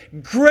 and the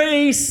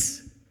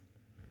grace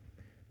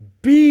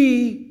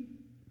be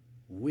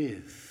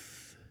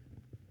with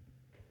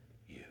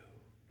you.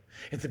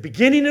 At the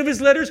beginning of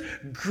his letters,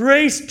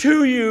 grace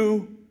to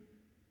you.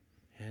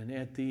 And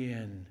at the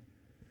end,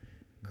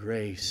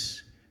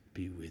 grace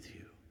be with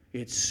you.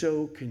 It's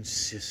so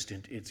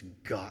consistent, it's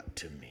got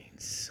to mean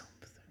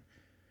something.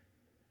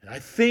 And I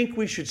think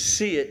we should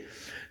see it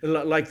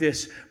like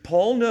this.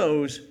 Paul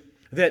knows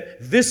that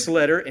this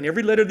letter, and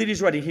every letter that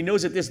he's writing, he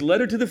knows that this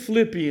letter to the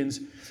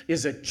Philippians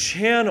is a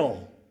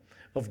channel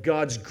of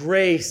God's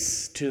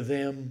grace to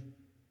them.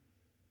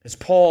 As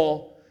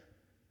Paul,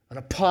 an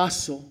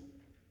apostle,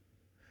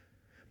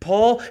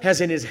 Paul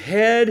has in his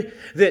head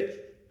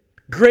that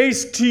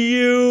grace to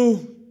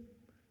you,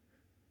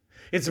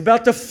 it's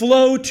about to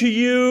flow to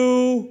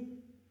you.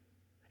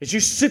 As you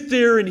sit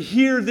there and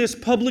hear this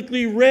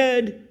publicly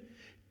read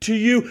to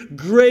you,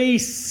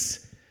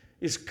 grace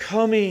is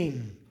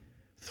coming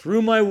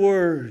through my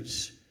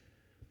words.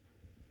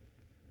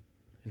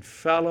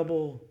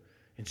 Infallible,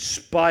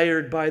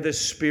 inspired by the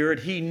Spirit.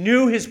 He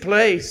knew his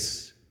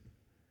place.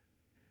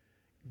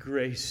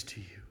 Grace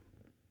to you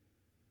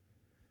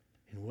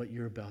in what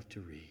you're about to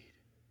read.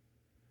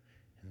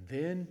 And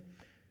then,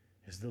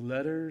 as the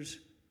letters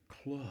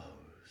close,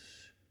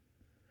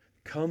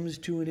 comes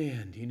to an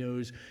end, he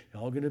knows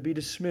you're all going to be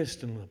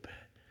dismissed in a little bit.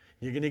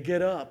 You're going to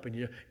get up and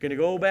you're going to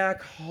go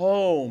back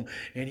home.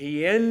 And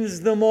he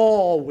ends them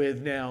all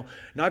with, now,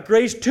 not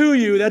grace to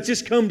you, that's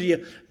just come to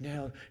you.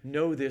 Now,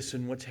 know this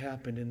and what's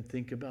happened, and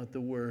think about the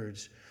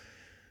words.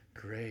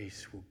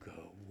 Grace will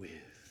go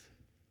with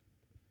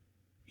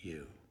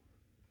you.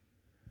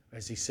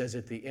 As he says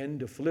at the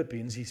end of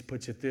Philippians, he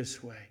puts it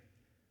this way: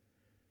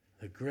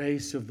 the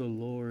grace of the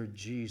Lord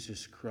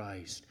Jesus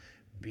Christ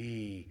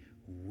be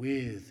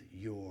with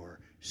your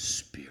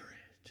spirit.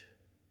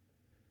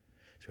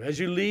 So as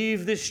you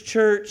leave this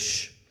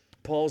church,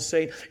 Paul's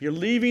saying, you're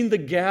leaving the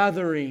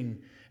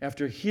gathering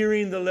after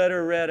hearing the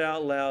letter read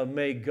out loud.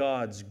 May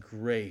God's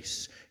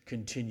grace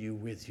continue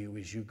with you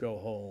as you go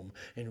home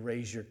and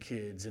raise your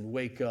kids and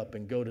wake up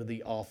and go to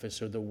the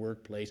office or the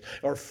workplace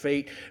or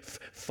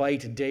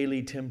fight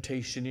daily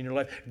temptation in your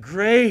life.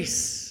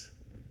 Grace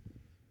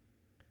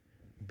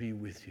be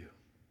with you.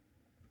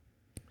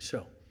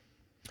 So,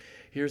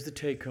 here's the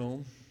take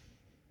home.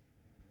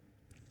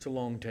 It's a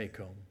long take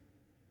home.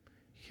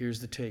 Here's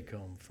the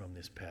take-home from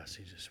this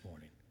passage this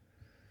morning.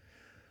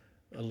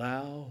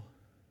 Allow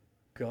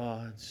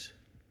God's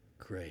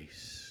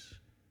grace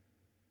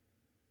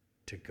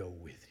to go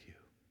with you.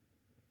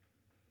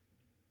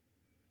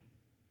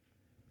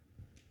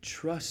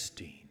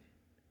 Trusting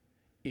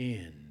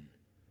in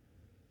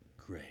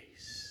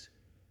grace.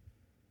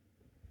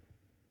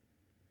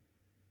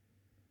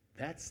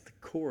 That's the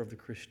core of the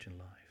Christian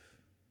life.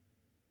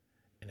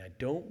 And I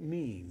don't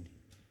mean,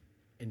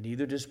 and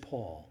neither does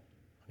Paul,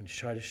 I'm going to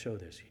try to show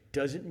this. It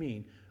doesn't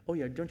mean, oh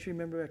yeah, don't you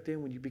remember back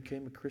then when you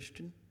became a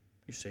Christian?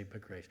 You're saved by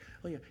grace.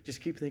 Oh yeah,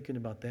 just keep thinking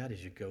about that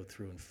as you go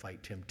through and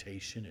fight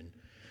temptation and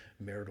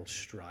marital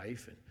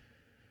strife and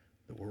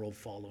the world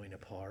falling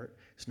apart.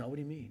 It's not what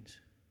he means.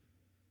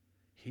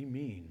 He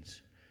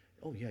means,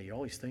 oh yeah, you're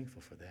always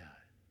thankful for that.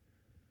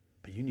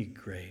 But you need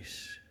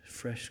grace,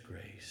 fresh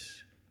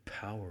grace,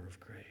 power of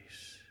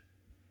grace,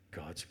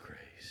 God's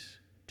grace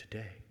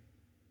today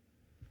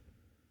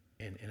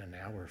and in an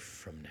hour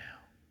from now.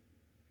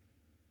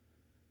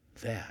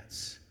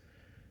 That's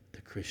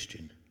the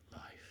Christian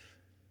life.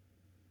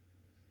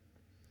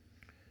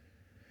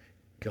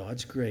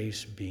 God's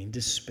grace being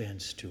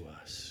dispensed to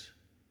us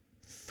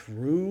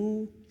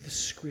through the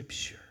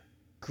Scripture.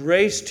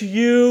 Grace to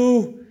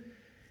you.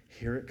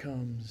 Here it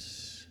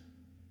comes.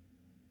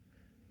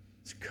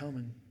 It's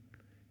coming.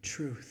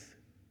 Truth.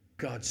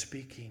 God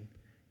speaking,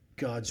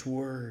 God's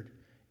Word,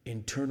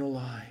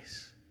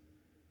 internalize.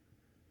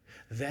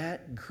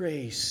 That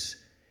grace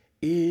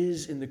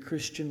is in the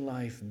Christian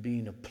life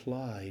being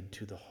applied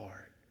to the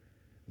heart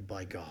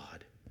by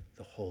God,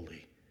 the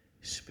Holy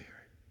Spirit.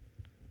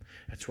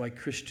 That's why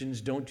Christians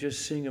don't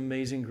just sing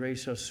Amazing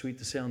Grace, how sweet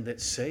the sound that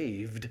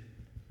saved.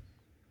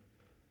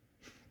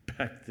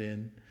 Back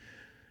then,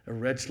 a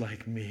wretch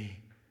like me.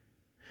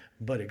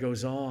 But it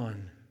goes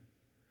on.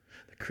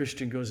 The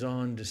Christian goes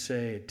on to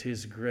say,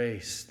 'tis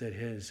grace that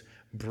has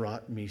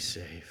brought me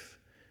safe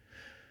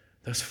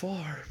thus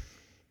far.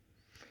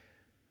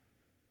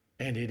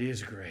 And it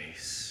is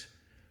grace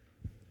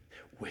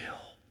that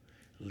will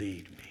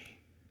lead me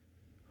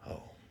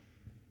home.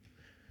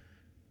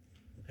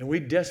 And we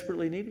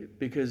desperately need it,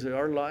 because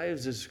our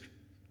lives as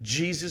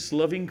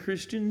Jesus-loving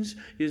Christians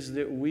is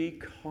that we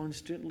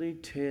constantly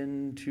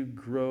tend to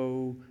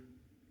grow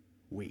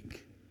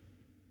weak,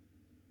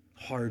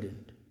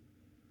 hardened,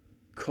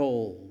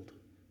 cold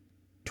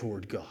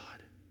toward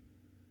God.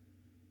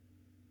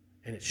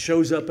 And it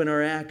shows up in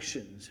our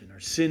actions and our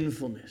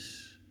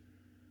sinfulness.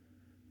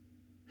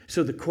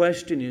 So the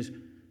question is,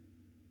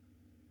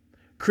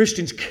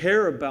 Christians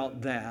care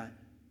about that.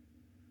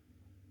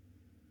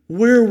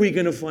 Where are we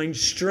going to find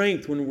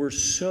strength when we're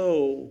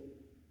so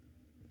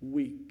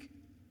weak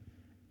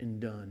and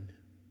done?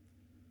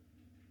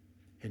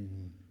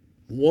 And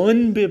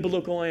one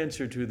biblical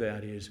answer to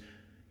that is,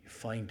 you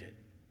find it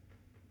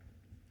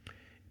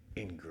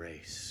in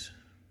grace.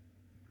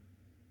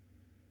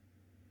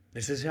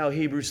 This is how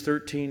Hebrews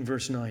 13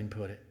 verse 9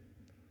 put it.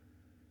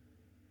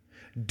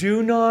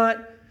 Do not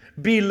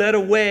be led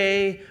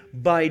away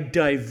by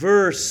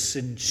diverse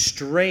and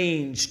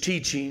strange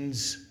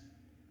teachings,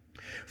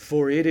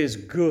 for it is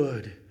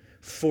good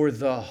for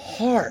the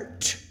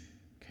heart.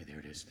 Okay, there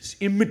it is. This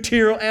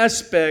immaterial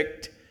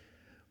aspect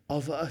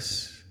of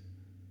us.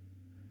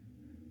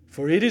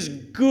 For it is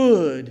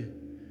good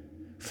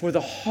for the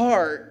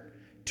heart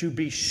to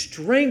be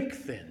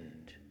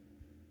strengthened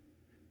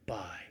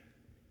by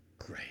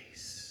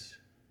grace.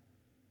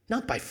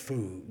 Not by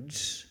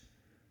foods,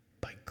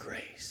 by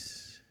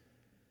grace.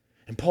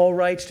 And Paul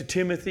writes to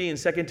Timothy in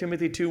 2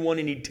 Timothy 2:1,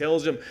 and he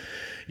tells him,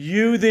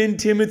 you then,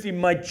 Timothy,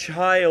 my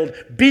child,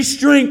 be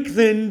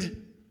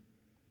strengthened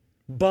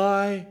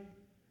by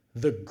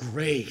the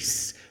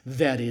grace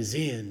that is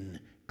in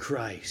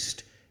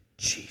Christ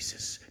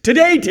Jesus.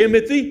 Today,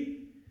 Timothy.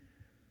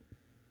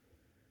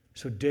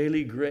 So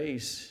daily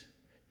grace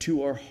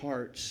to our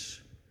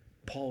hearts,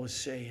 Paul is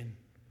saying.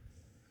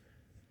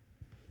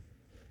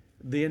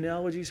 The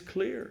analogy is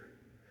clear.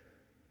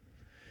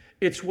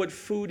 It's what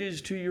food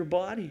is to your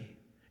body.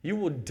 You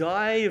will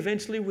die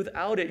eventually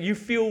without it. You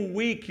feel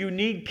weak. You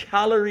need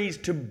calories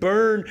to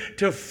burn,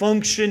 to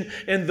function.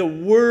 And the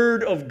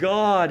Word of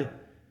God,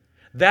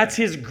 that's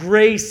His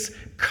grace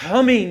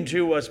coming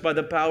to us by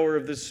the power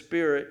of the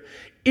Spirit,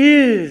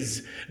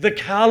 is the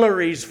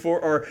calories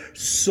for our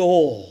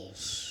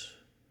souls.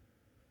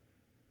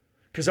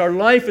 Because our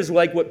life is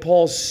like what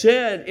Paul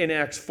said in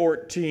Acts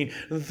 14.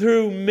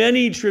 Through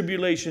many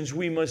tribulations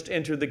we must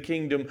enter the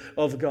kingdom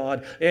of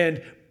God.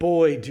 And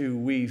boy, do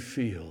we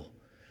feel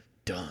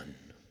done,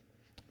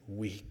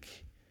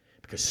 weak,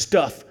 because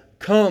stuff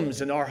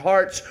comes and our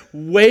hearts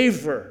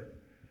waver.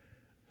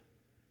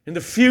 In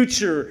the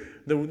future,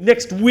 the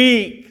next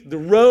week, the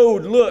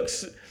road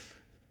looks,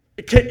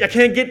 I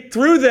can't get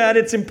through that,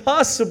 it's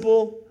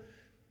impossible.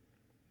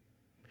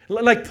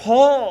 Like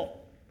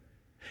Paul,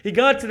 he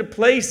got to the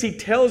place he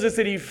tells us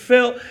that he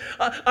felt,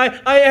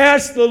 I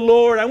asked the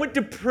Lord, I went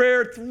to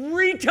prayer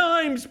 3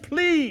 times,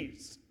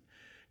 please,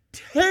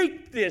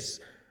 take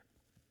this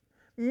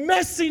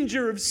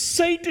messenger of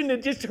Satan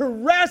that just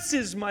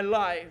harasses my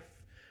life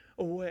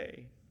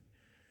away.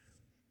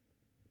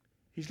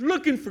 He's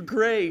looking for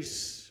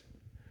grace.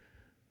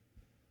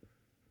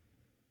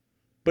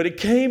 But it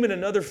came in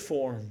another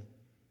form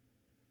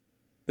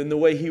than the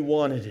way he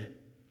wanted it.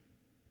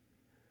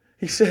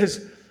 He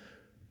says,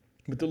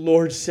 but the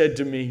Lord said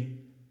to me,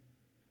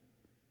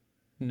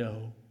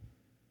 no.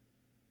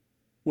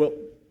 Well,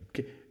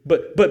 okay,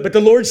 but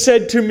the Lord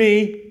said to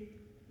me,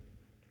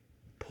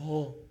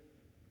 Paul,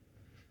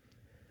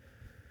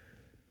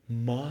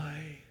 my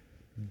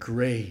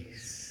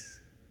grace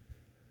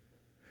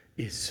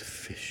is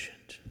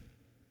sufficient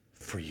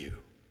for you.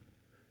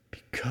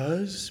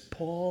 Because,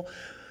 Paul,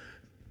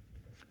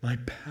 my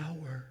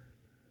power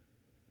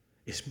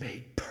is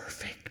made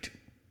perfect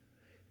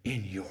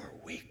in your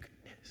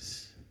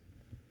weakness.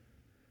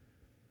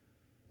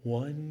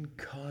 One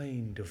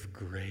kind of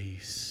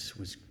grace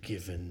was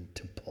given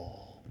to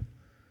Paul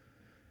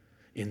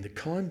in the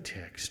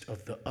context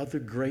of the other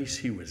grace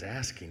he was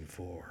asking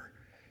for.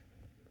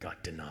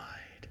 Got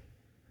denied.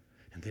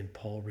 And then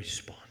Paul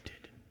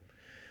responded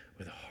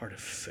with a heart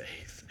of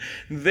faith.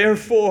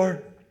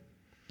 Therefore,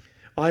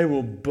 I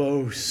will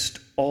boast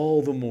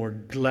all the more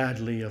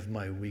gladly of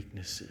my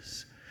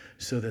weaknesses,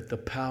 so that the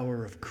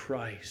power of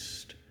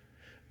Christ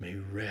may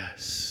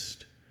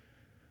rest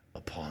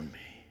upon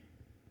me.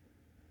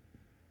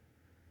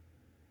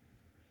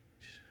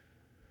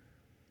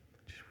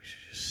 We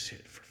should just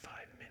sit for 5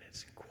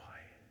 minutes in quiet.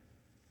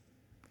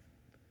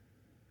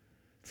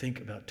 Think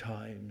about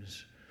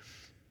times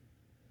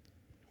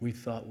we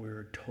thought we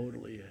were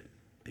totally at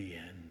the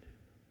end.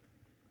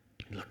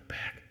 Look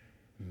back.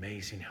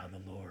 Amazing how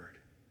the Lord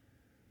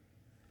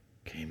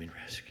came and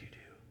rescued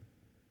you.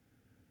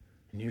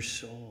 And your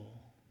soul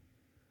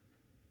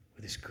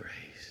with His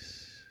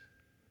grace.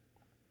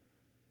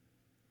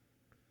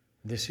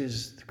 This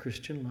is the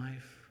Christian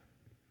life,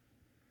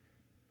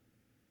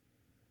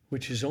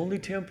 which is only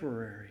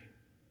temporary.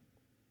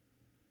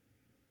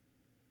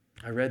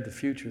 I read the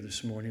future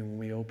this morning when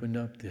we opened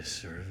up this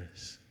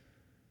service.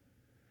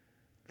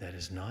 That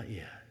is not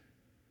yet.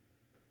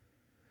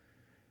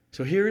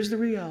 So here is the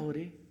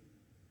reality.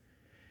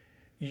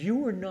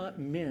 You are not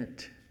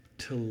meant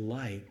to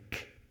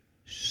like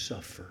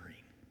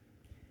suffering.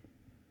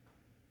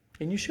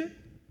 And you should.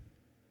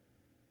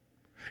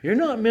 You're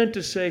not meant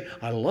to say,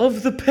 I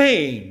love the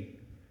pain.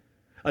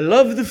 I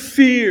love the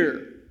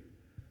fear.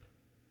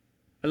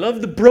 I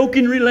love the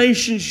broken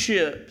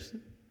relationships.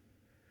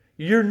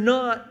 You're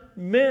not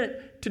meant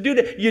to do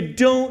that. You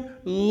don't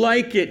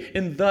like it.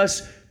 And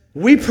thus,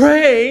 we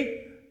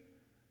pray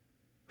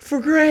for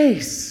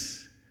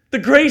grace. The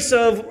grace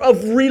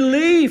of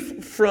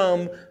relief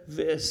from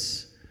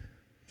this.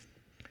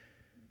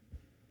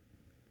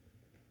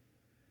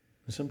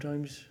 And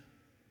sometimes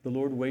the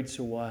Lord waits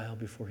a while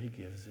before He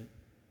gives it.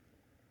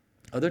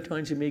 Other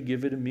times He may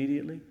give it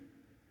immediately.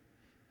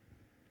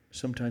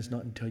 Sometimes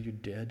not until you're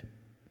dead.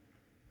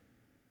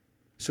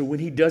 So when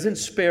He doesn't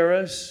spare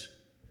us,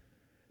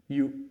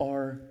 you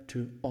are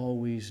to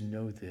always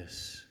know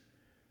this.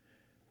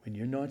 When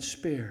you're not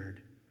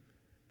spared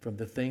from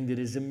the thing that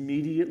is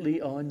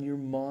immediately on your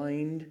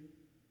mind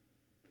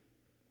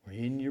or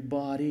in your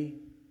body,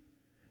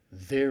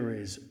 there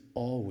is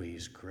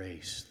always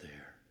grace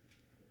there.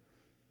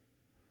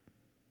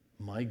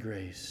 My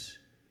grace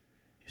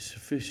is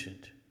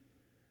sufficient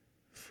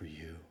for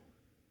you.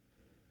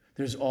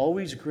 There's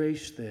always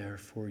grace there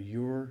for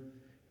your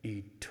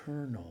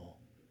eternal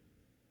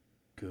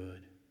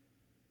good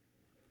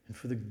and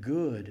for the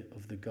good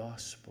of the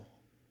gospel.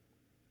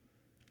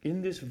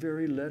 In this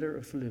very letter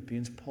of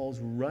Philippians, Paul's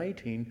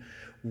writing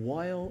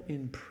while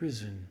in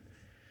prison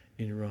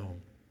in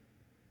Rome.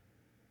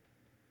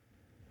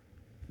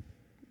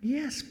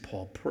 Yes,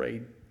 Paul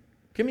prayed,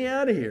 get me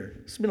out of here.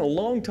 It's been a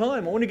long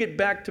time. I want to get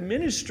back to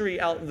ministry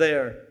out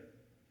there.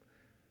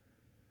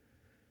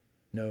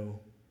 No.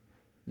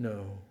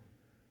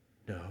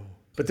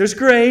 But there's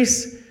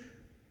grace.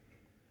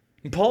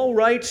 And Paul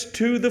writes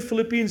to the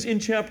Philippians in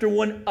chapter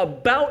 1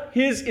 about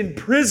his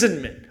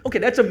imprisonment. Okay,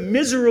 that's a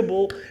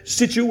miserable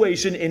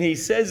situation, and he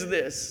says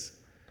this.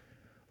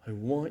 I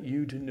want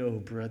you to know,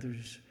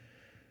 brothers,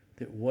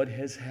 that what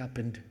has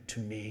happened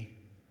to me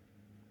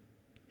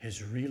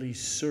has really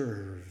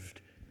served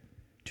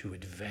to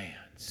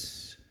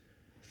advance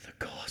the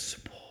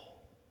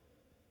gospel.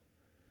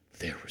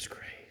 There was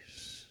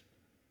grace.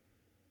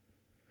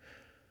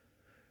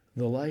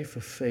 The life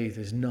of faith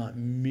is not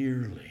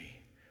merely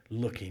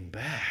looking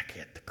back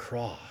at the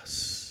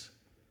cross,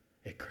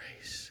 at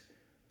grace.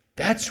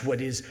 That's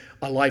what is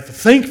a life of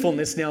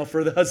thankfulness now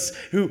for us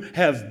who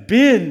have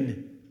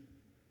been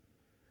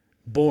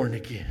born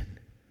again.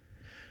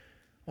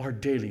 Our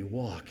daily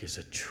walk is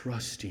a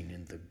trusting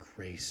in the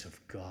grace of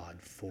God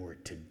for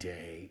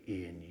today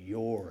in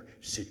your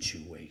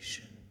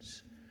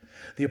situations.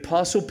 The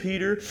Apostle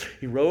Peter,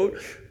 he wrote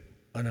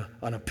an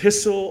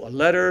epistle, a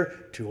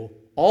letter to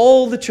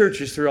all the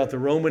churches throughout the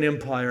Roman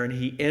Empire, and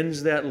he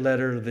ends that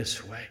letter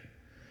this way.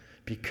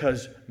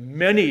 Because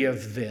many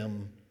of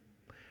them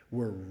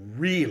were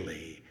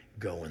really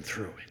going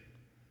through it.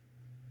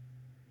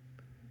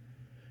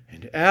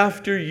 And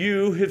after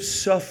you have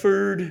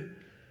suffered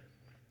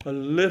a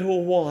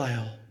little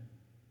while,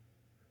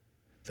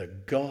 the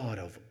God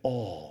of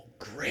all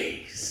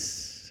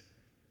grace.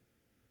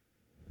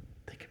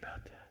 Think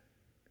about that.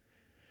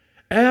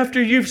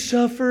 After you've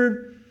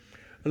suffered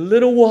a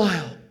little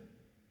while,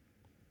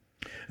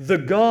 the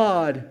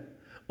God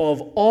of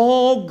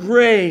all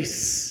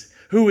grace,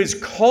 who has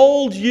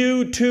called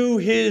you to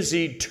His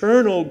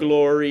eternal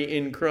glory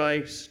in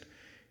Christ,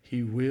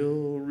 He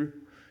will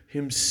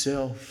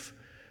Himself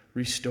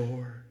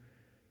restore,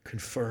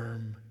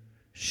 confirm,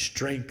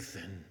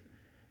 strengthen,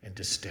 and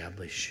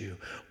establish you.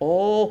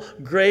 All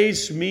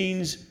grace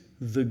means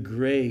the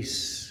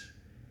grace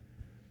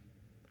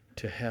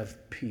to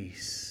have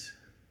peace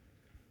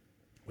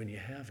when you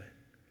have it,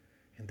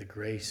 and the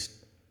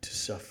grace to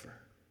suffer.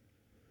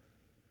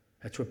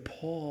 That's what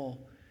Paul,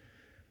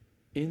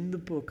 in the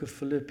book of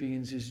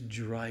Philippians, is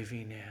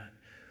driving at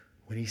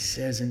when he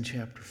says in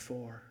chapter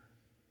 4,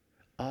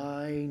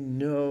 I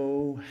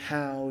know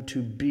how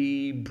to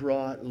be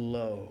brought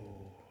low,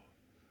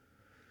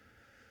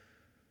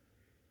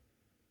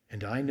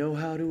 and I know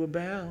how to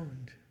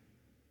abound.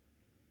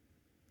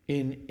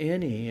 In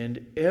any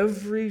and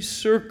every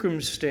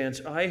circumstance,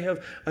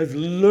 I've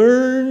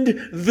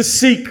learned the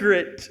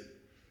secret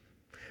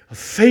of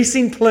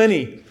facing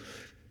plenty.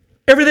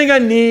 Everything I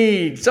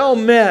need, it's all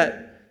met.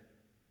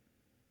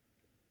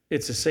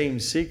 It's the same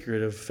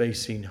secret of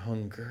facing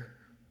hunger,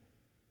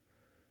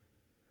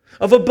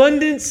 of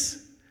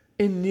abundance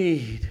in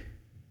need.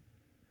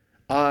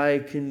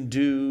 I can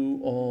do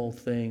all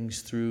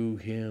things through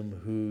Him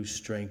who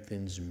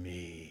strengthens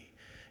me.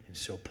 And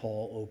so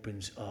Paul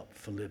opens up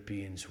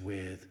Philippians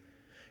with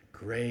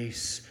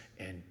grace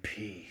and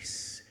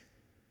peace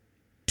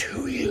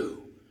to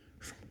you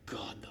from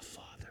God the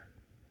Father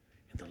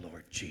and the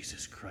Lord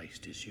Jesus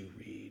Christ, as you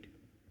read.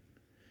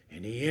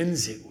 And he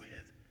ends it with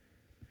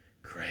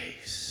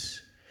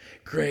grace.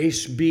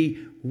 Grace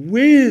be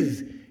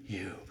with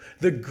you.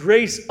 The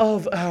grace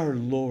of our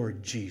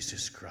Lord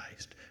Jesus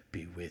Christ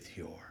be with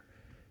your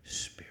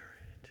spirit.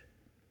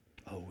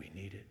 Oh, we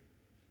need it.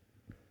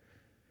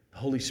 The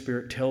Holy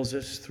Spirit tells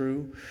us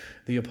through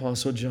the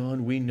Apostle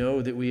John, we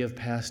know that we have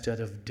passed out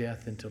of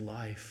death into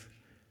life.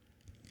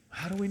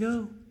 How do we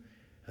know?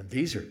 And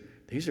these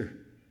are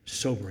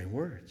sobering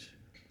words.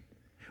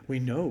 We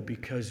know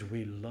because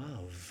we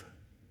love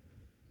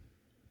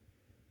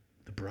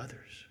the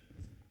brothers.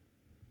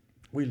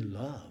 We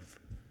love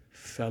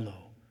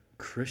fellow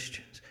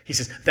Christians. He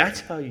says,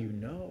 that's how you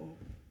know.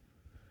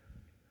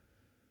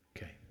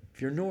 Okay,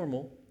 if you're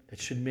normal, that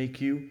should make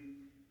you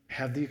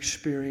have the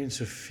experience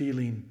of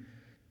feeling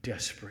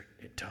desperate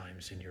at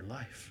times in your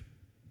life.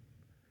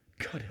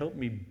 God, help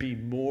me be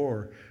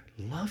more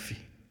loving.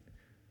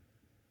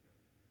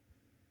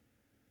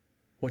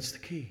 What's the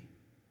key?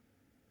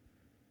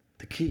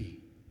 The key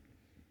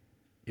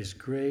is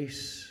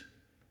grace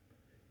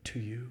to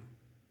you.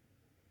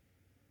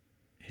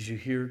 As you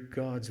hear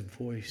God's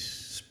voice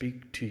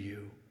speak to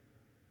you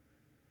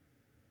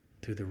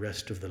through the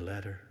rest of the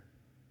letter.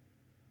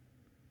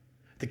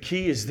 The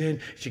key is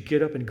then, as you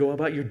get up and go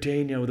about your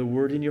day now with a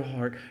word in your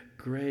heart,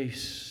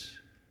 grace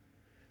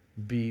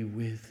be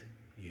with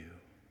you.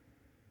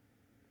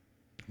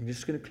 I'm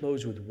just going to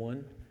close with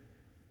one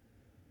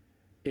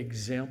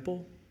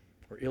example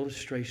or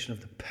illustration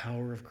of the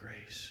power of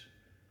grace.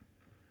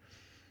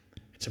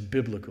 It's a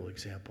biblical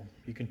example.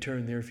 You can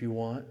turn there if you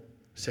want.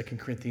 2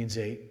 Corinthians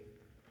 8,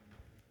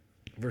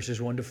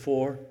 verses 1 to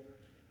 4.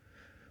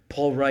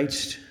 Paul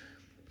writes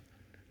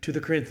to the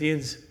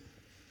Corinthians,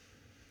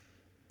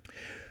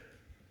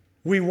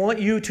 we want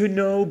you to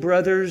know,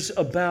 brothers,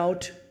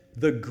 about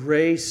the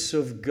grace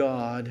of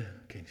God.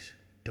 Okay,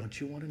 don't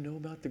you want to know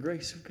about the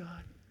grace of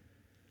God?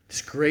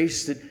 This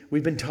grace that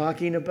we've been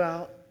talking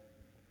about.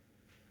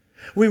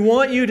 We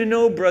want you to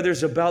know,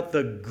 brothers, about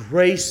the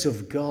grace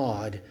of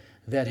God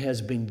that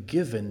has been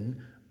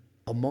given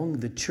among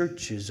the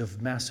churches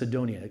of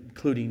Macedonia,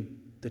 including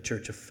the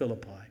church of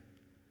Philippi.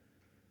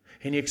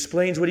 And he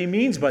explains what he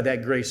means by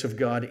that grace of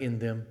God in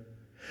them.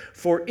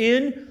 For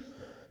in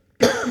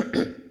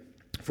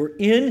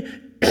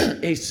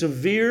a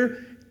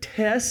severe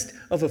test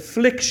of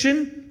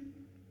affliction,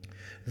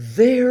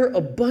 their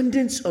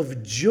abundance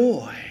of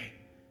joy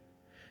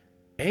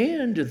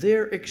and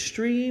their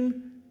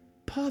extreme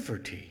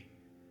poverty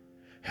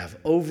have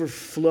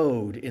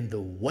overflowed in the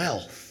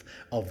wealth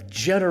of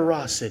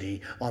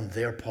generosity on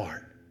their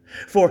part.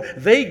 For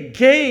they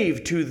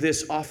gave to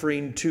this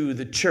offering to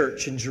the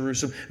church in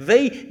Jerusalem.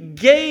 They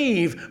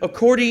gave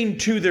according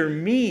to their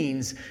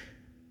means,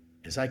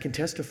 as I can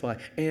testify,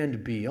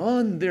 and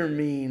beyond their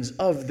means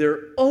of their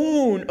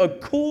own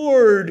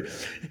accord.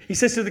 He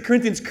says to the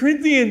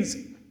Corinthians,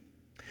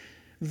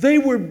 they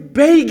were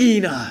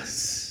begging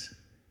us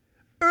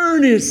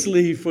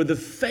earnestly for the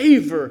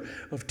favor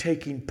of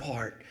taking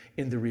part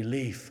in the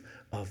relief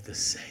of the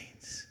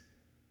saints.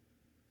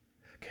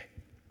 Okay.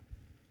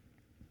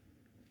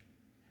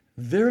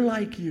 They're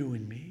like you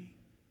and me.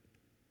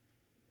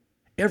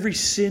 Every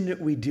sin that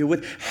we deal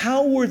with,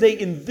 how were they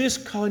in this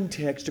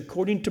context,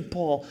 according to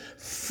Paul,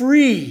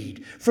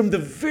 freed from the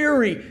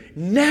very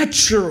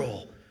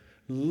natural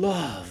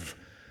love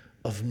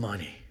of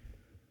money?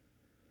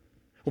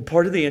 Well,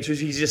 part of the answer is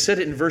he just said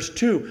it in verse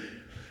 2.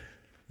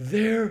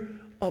 Their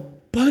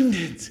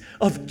abundance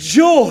of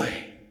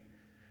joy.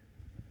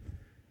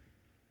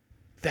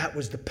 That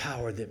was the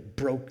power that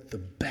broke the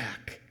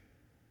back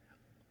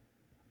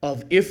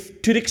of,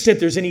 if to the extent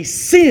there's any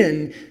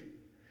sin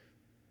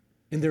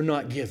in their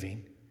not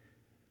giving,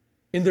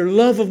 in their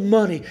love of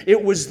money,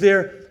 it was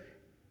their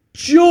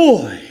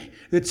joy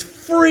that's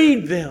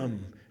freed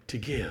them to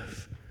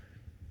give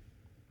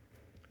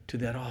to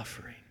that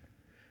offering.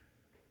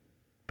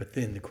 But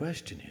then the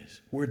question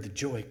is, where'd the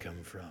joy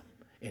come from?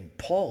 And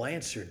Paul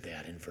answered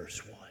that in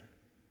verse 1.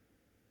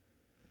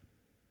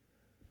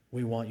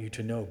 We want you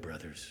to know,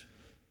 brothers,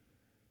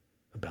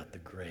 about the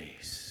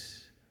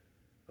grace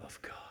of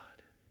God.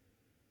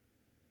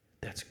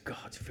 That's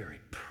God's very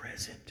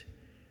present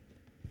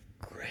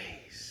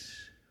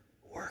grace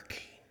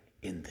working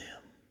in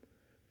them,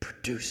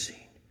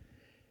 producing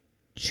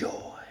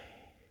joy.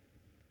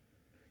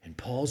 And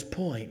Paul's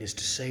point is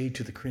to say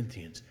to the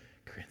Corinthians,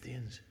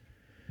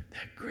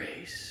 that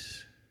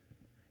grace,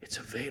 it's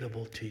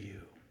available to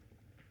you.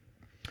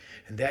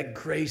 And that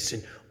grace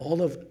in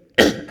all of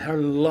our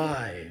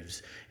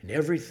lives and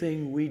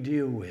everything we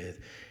deal with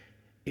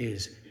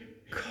is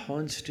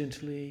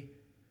constantly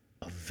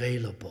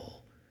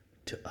available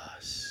to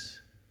us.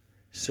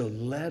 So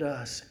let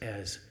us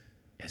as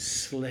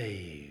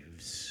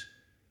slaves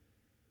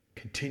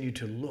continue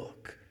to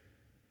look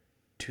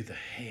to the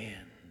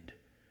hand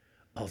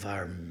of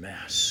our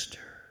Master,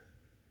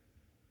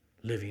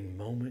 living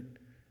moment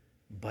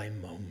by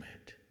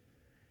moment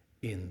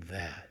in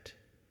that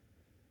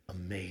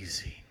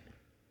amazing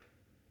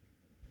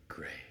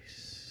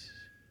grace.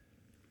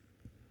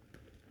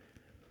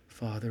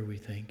 Father, we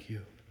thank you.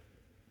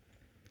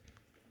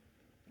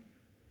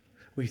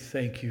 We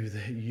thank you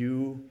that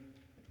you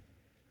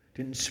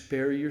didn't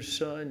spare your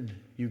Son.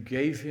 You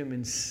gave him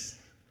and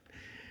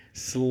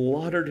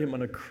slaughtered him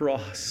on a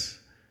cross.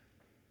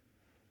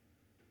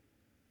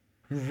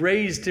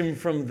 Raised him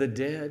from the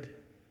dead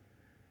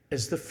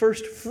as the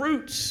first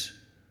fruits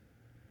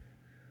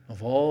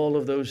of all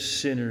of those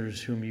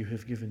sinners whom you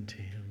have given to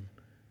him.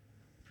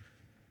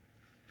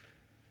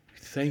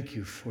 Thank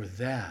you for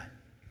that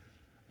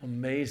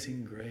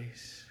amazing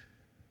grace.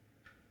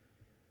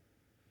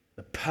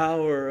 The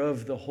power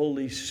of the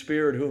Holy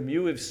Spirit whom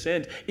you have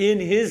sent in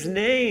his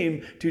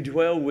name to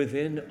dwell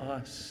within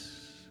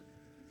us,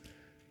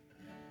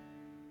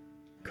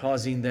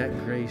 causing that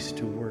grace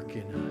to work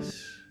in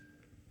us,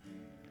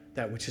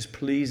 that which is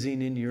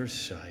pleasing in your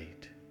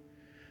sight,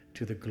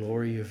 to the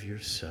glory of your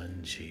Son,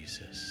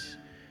 Jesus.